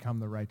might become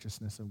the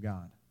righteousness of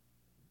God.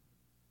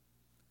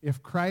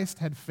 If Christ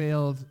had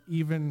failed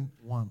even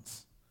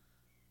once,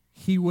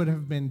 he would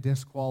have been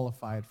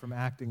disqualified from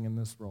acting in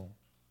this role,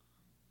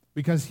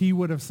 because he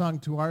would have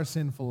sunk to our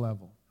sinful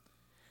level.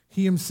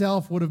 He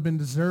himself would have been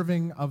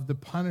deserving of the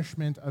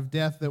punishment of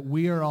death that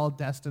we are all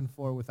destined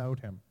for without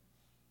him.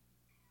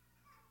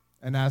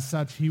 And as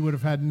such, he would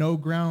have had no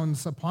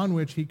grounds upon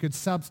which he could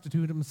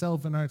substitute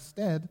himself in our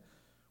stead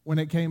when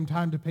it came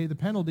time to pay the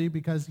penalty,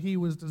 because he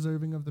was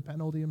deserving of the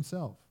penalty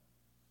himself.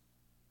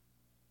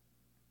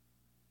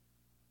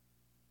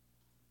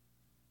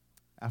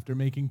 After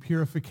making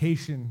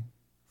purification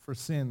for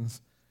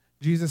sins,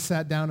 Jesus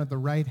sat down at the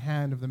right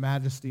hand of the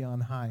Majesty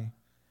on high,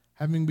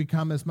 having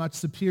become as much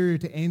superior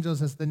to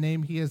angels as the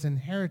name he has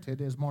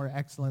inherited is more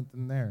excellent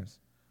than theirs.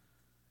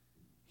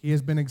 He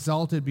has been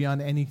exalted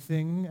beyond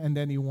anything and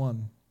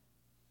anyone.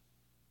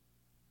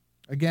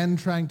 Again,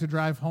 trying to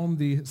drive home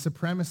the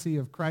supremacy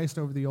of Christ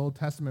over the Old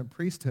Testament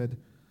priesthood,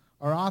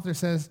 our author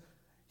says,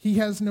 he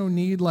has no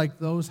need, like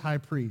those high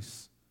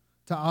priests,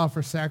 to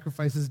offer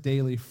sacrifices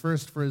daily,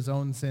 first for his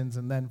own sins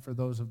and then for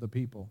those of the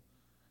people,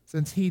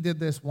 since he did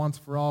this once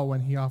for all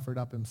when he offered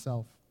up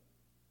himself.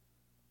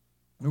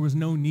 There was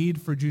no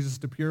need for Jesus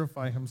to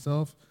purify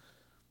himself,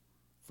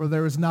 for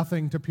there was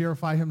nothing to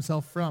purify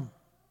himself from.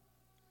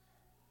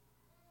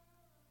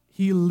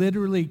 He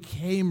literally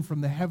came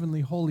from the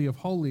heavenly holy of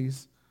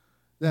holies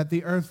that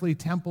the earthly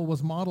temple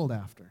was modeled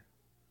after.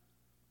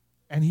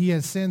 And he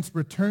has since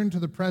returned to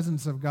the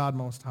presence of God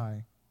Most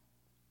High.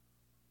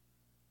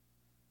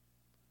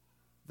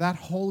 That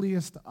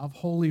holiest of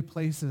holy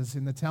places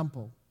in the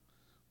temple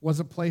was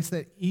a place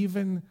that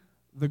even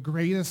the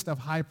greatest of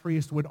high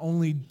priests would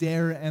only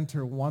dare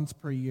enter once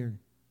per year,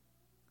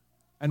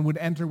 and would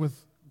enter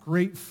with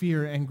great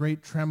fear and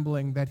great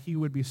trembling that he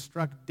would be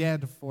struck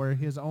dead for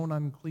his own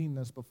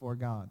uncleanness before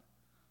God.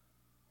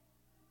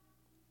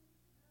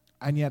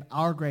 And yet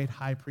our great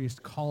high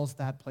priest calls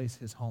that place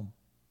his home.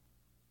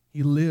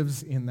 He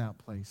lives in that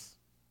place.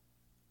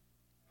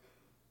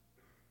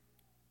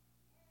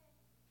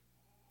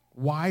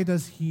 Why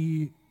does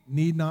he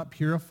need not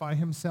purify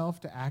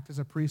himself to act as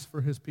a priest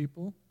for his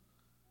people?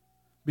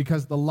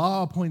 Because the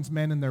law appoints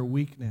men in their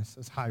weakness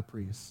as high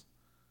priests.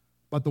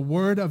 But the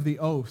word of the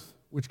oath,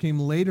 which came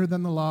later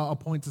than the law,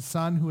 appoints a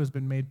son who has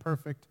been made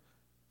perfect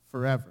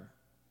forever.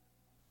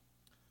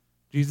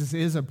 Jesus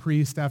is a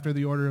priest after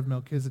the order of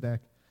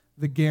Melchizedek,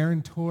 the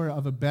guarantor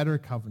of a better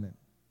covenant.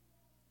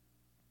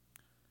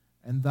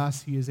 And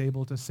thus he is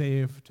able to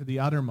save to the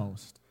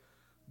uttermost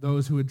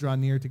those who would draw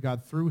near to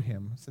God through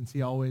him, since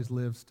he always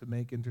lives to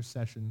make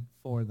intercession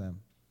for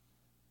them.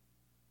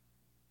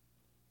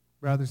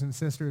 Brothers and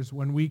sisters,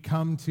 when we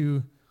come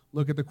to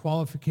look at the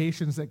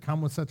qualifications that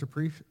come with such a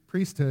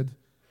priesthood,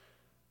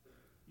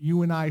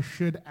 you and I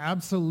should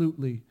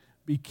absolutely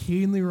be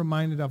keenly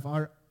reminded of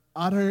our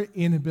utter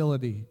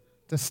inability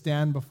to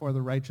stand before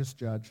the righteous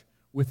judge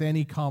with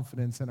any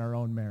confidence in our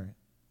own merit.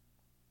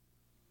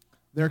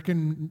 There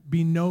can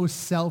be no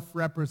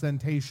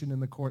self-representation in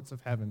the courts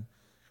of heaven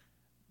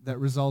that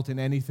result in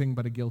anything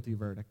but a guilty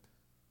verdict.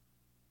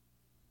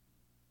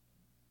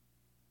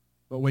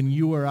 but when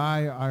you or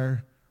I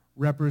are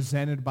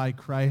represented by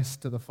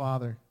Christ to the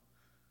Father,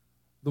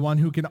 the one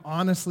who can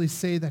honestly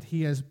say that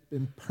he has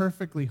been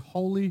perfectly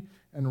holy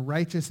and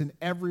righteous in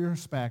every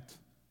respect,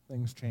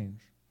 things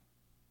change.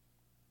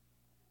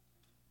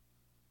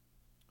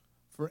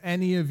 For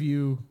any of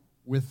you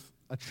with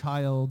a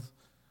child,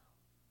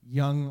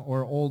 young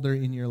or older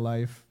in your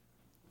life,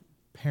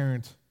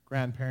 parent,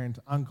 grandparent,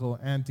 uncle,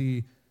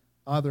 auntie,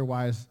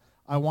 otherwise,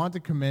 I want to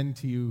commend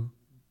to you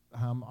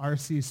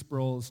R.C.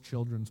 Sproul's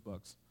children's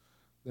books.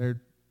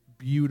 They're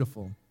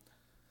beautiful.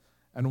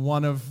 And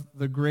one of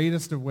the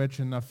greatest of which,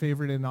 and a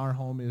favorite in our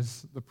home,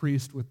 is The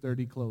Priest with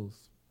Dirty Clothes.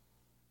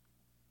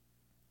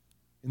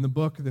 In the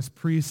book, this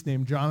priest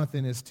named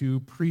Jonathan is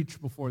to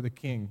preach before the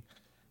king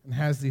and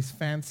has these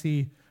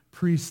fancy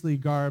priestly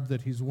garb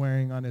that he's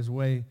wearing on his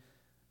way.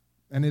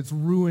 And it's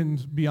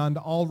ruined beyond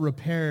all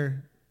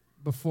repair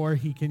before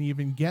he can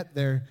even get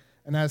there.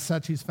 And as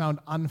such, he's found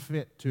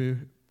unfit to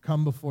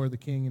come before the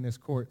king in his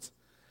courts.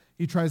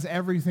 He tries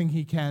everything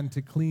he can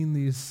to clean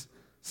these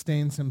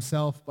stains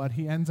himself, but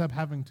he ends up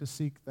having to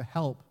seek the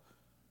help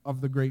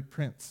of the great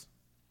prince.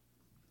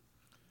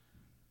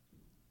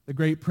 The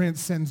great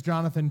prince sends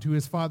Jonathan to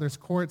his father's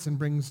courts and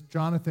brings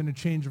Jonathan a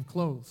change of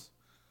clothes.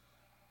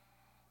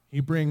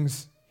 He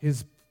brings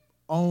his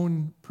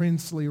own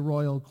princely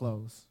royal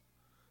clothes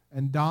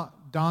and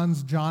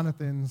dons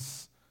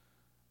Jonathan's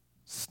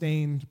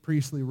stained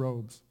priestly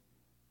robes.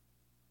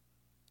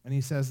 And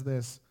he says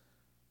this,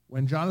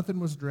 "When Jonathan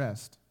was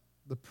dressed,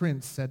 the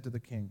prince said to the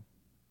king,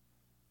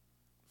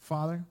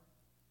 'Father,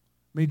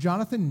 may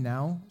Jonathan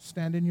now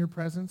stand in your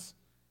presence?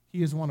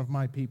 He is one of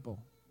my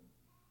people.'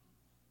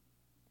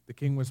 The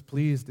king was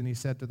pleased, and he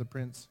said to the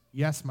prince,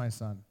 'Yes, my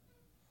son.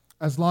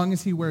 As long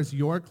as he wears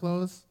your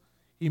clothes,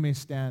 he may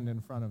stand in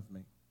front of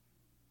me.'"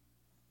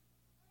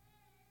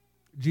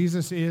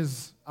 Jesus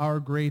is our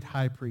great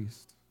high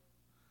priest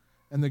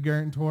and the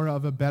guarantor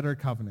of a better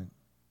covenant.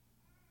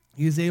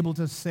 He is able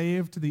to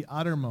save to the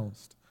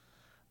uttermost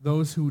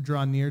those who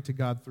draw near to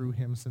God through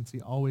him, since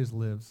he always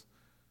lives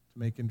to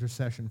make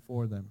intercession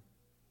for them.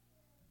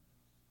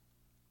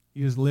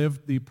 He has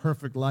lived the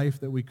perfect life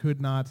that we could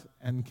not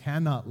and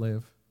cannot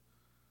live.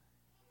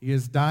 He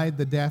has died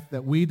the death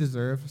that we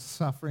deserve,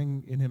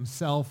 suffering in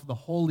himself the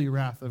holy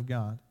wrath of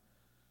God.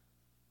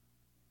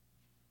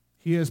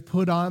 He has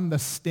put on the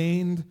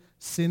stained,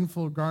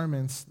 sinful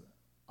garments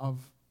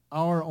of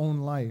our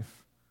own life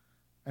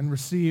and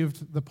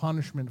received the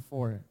punishment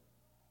for it.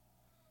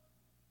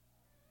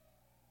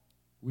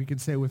 We could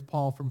say with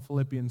Paul from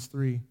Philippians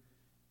 3,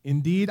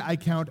 "Indeed, I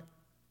count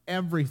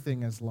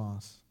everything as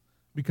loss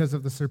because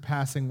of the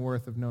surpassing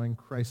worth of knowing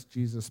Christ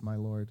Jesus my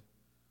Lord.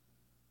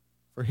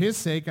 For his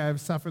sake I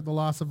have suffered the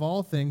loss of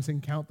all things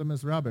and count them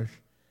as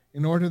rubbish,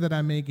 in order that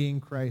I may gain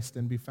Christ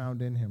and be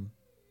found in him,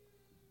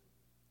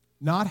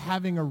 not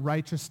having a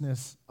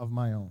righteousness of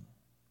my own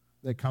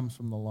that comes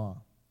from the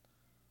law,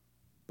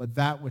 but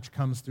that which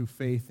comes through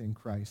faith in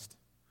Christ,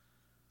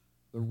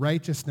 the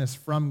righteousness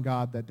from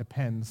God that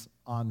depends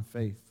on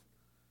faith."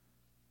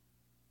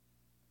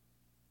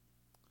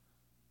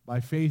 By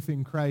faith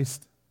in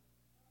Christ,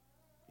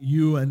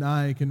 you and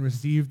I can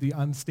receive the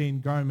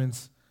unstained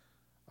garments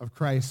of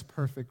Christ's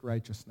perfect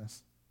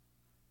righteousness.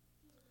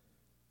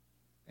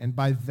 And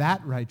by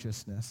that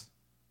righteousness,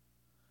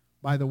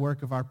 by the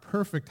work of our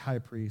perfect high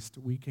priest,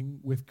 we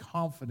can, with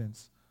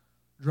confidence,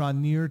 draw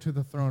near to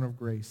the throne of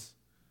grace,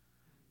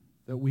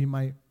 that we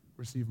might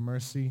receive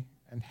mercy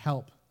and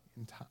help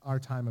in our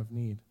time of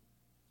need.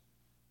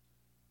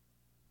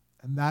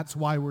 And that's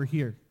why we're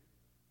here,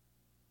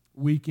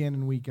 week in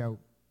and week out.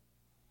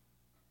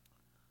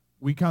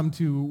 We come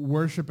to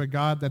worship a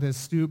God that has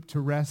stooped to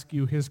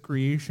rescue his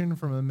creation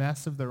from a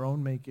mess of their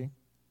own making,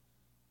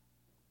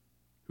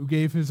 who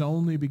gave his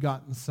only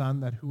begotten Son,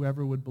 that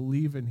whoever would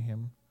believe in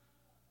him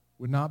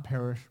would not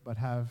perish but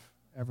have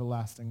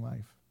everlasting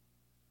life.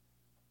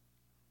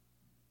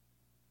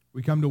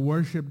 We come to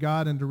worship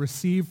God and to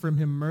receive from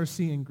him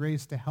mercy and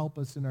grace to help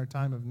us in our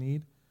time of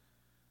need,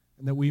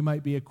 and that we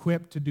might be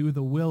equipped to do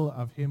the will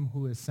of him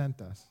who has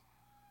sent us.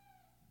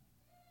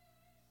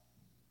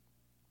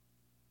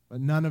 But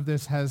none of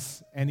this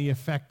has any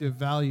effective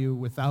value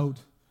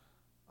without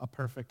a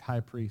perfect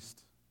high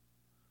priest.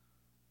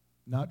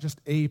 Not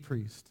just a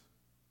priest,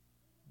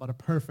 but a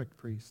perfect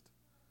priest,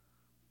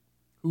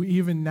 who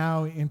even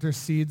now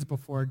intercedes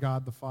before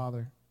God the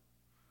Father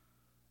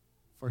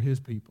for his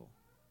people.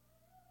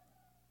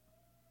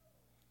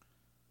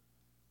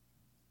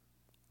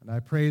 And I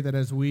pray that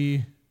as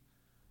we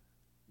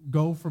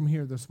go from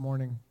here this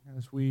morning,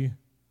 as we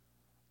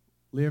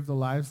live the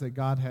lives that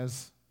God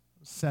has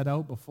set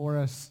out before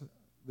us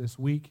this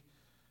week,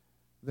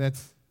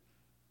 that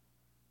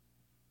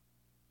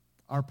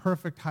our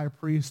perfect high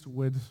priest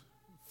would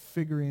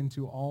figure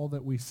into all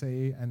that we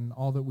say and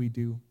all that we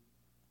do.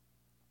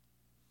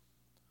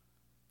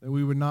 That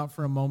we would not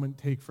for a moment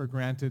take for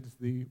granted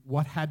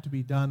what had to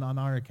be done on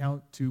our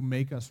account to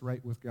make us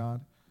right with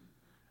God,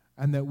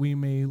 and that we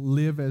may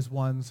live as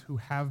ones who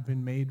have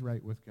been made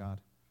right with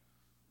God.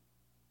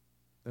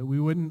 That we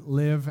wouldn't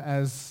live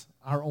as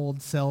our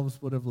old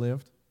selves would have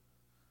lived,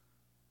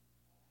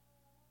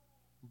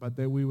 but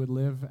that we would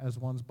live as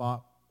ones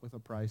bought with a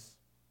price.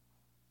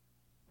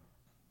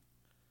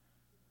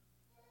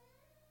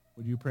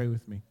 Would you pray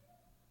with me?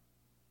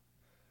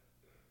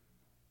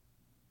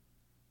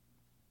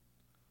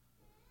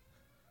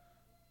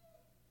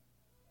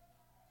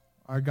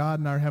 Our God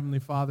and our Heavenly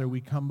Father,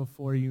 we come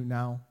before you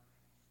now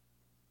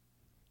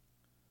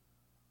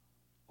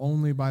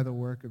only by the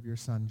work of your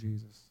Son,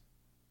 Jesus.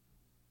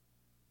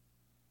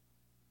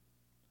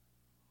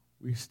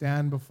 We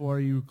stand before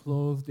you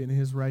clothed in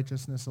his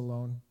righteousness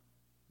alone,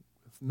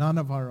 with none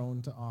of our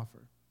own to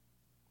offer.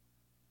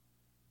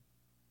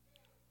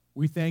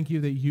 We thank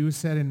you that you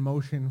set in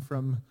motion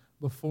from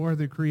before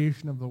the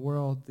creation of the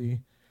world the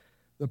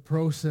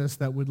process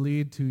that would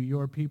lead to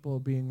your people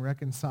being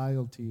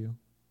reconciled to you.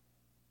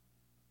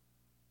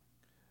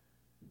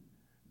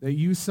 That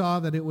you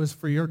saw that it was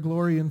for your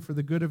glory and for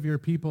the good of your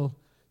people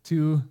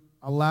to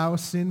allow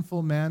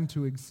sinful man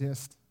to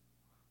exist.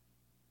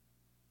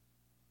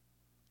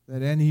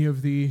 That any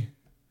of the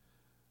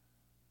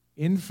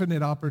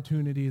infinite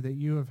opportunity that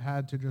you have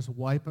had to just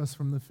wipe us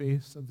from the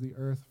face of the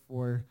earth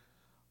for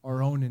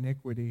our own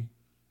iniquity,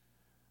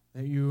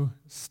 that you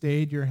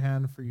stayed your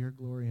hand for your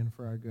glory and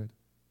for our good.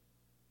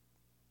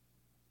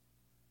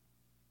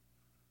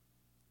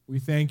 We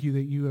thank you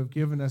that you have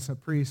given us a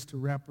priest to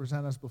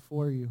represent us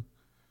before you.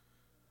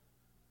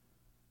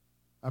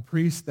 A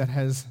priest that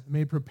has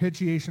made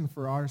propitiation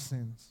for our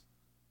sins,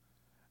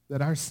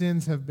 that our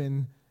sins have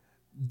been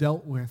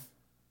dealt with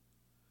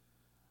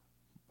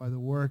by the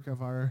work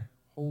of our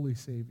holy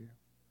Savior.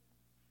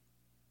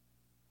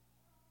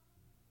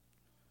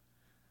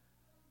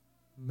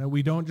 And that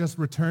we don't just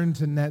return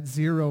to net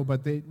zero,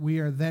 but that we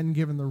are then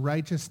given the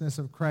righteousness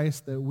of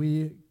Christ that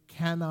we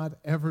cannot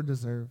ever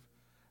deserve,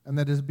 and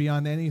that is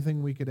beyond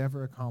anything we could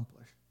ever accomplish.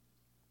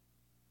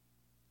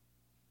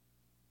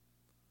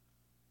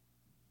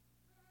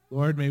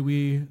 Lord, may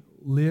we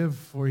live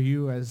for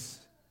you as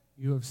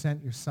you have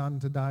sent your Son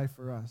to die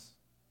for us.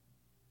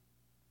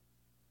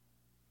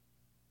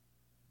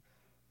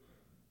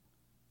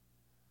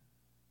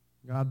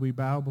 God, we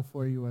bow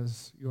before you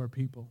as your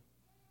people,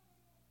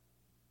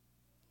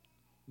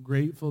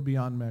 grateful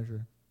beyond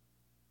measure,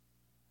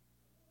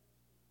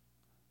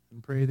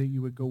 and pray that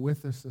you would go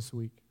with us this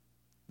week,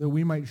 that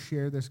we might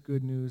share this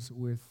good news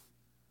with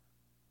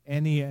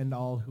any and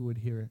all who would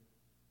hear it.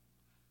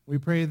 We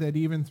pray that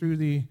even through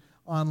the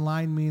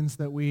online means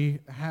that we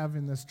have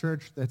in this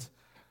church, that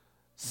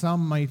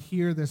some might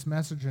hear this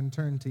message and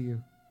turn to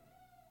you,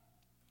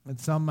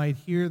 that some might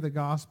hear the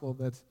gospel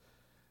that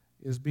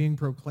is being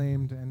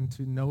proclaimed and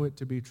to know it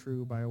to be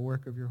true by a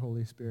work of your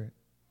Holy Spirit.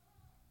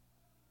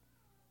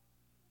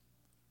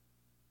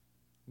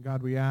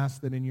 God, we ask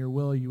that in your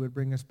will you would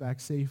bring us back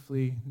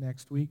safely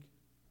next week.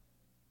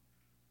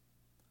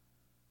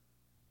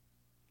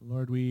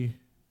 Lord, we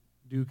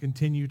do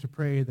continue to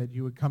pray that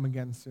you would come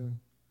again soon,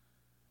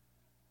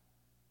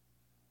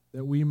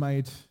 that we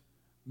might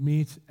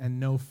meet and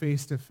know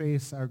face to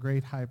face our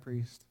great high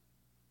priest,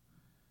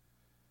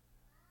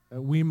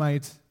 that we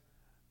might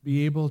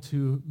be able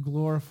to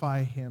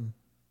glorify him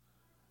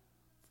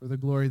for the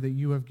glory that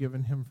you have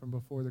given him from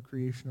before the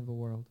creation of the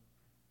world.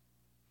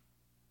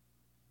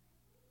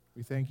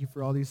 We thank you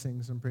for all these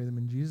things and pray them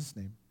in Jesus'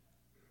 name.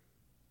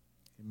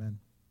 Amen.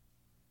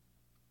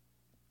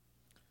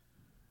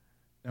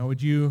 Now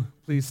would you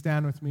please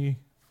stand with me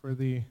for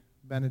the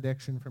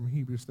benediction from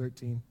Hebrews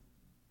 13.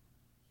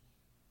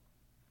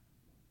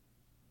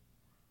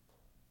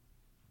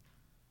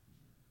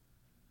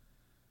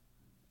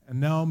 And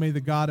now may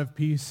the God of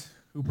peace,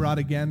 who brought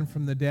again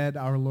from the dead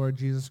our Lord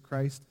Jesus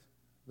Christ,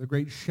 the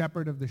great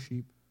shepherd of the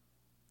sheep,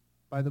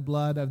 by the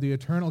blood of the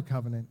eternal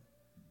covenant,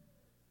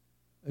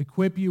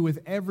 equip you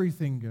with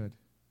everything good,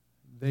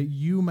 that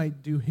you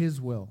might do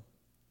his will,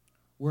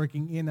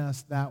 working in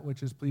us that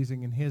which is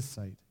pleasing in his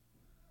sight.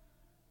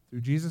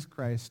 Through Jesus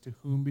Christ, to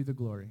whom be the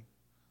glory,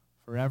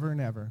 forever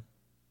and ever.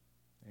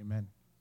 Amen.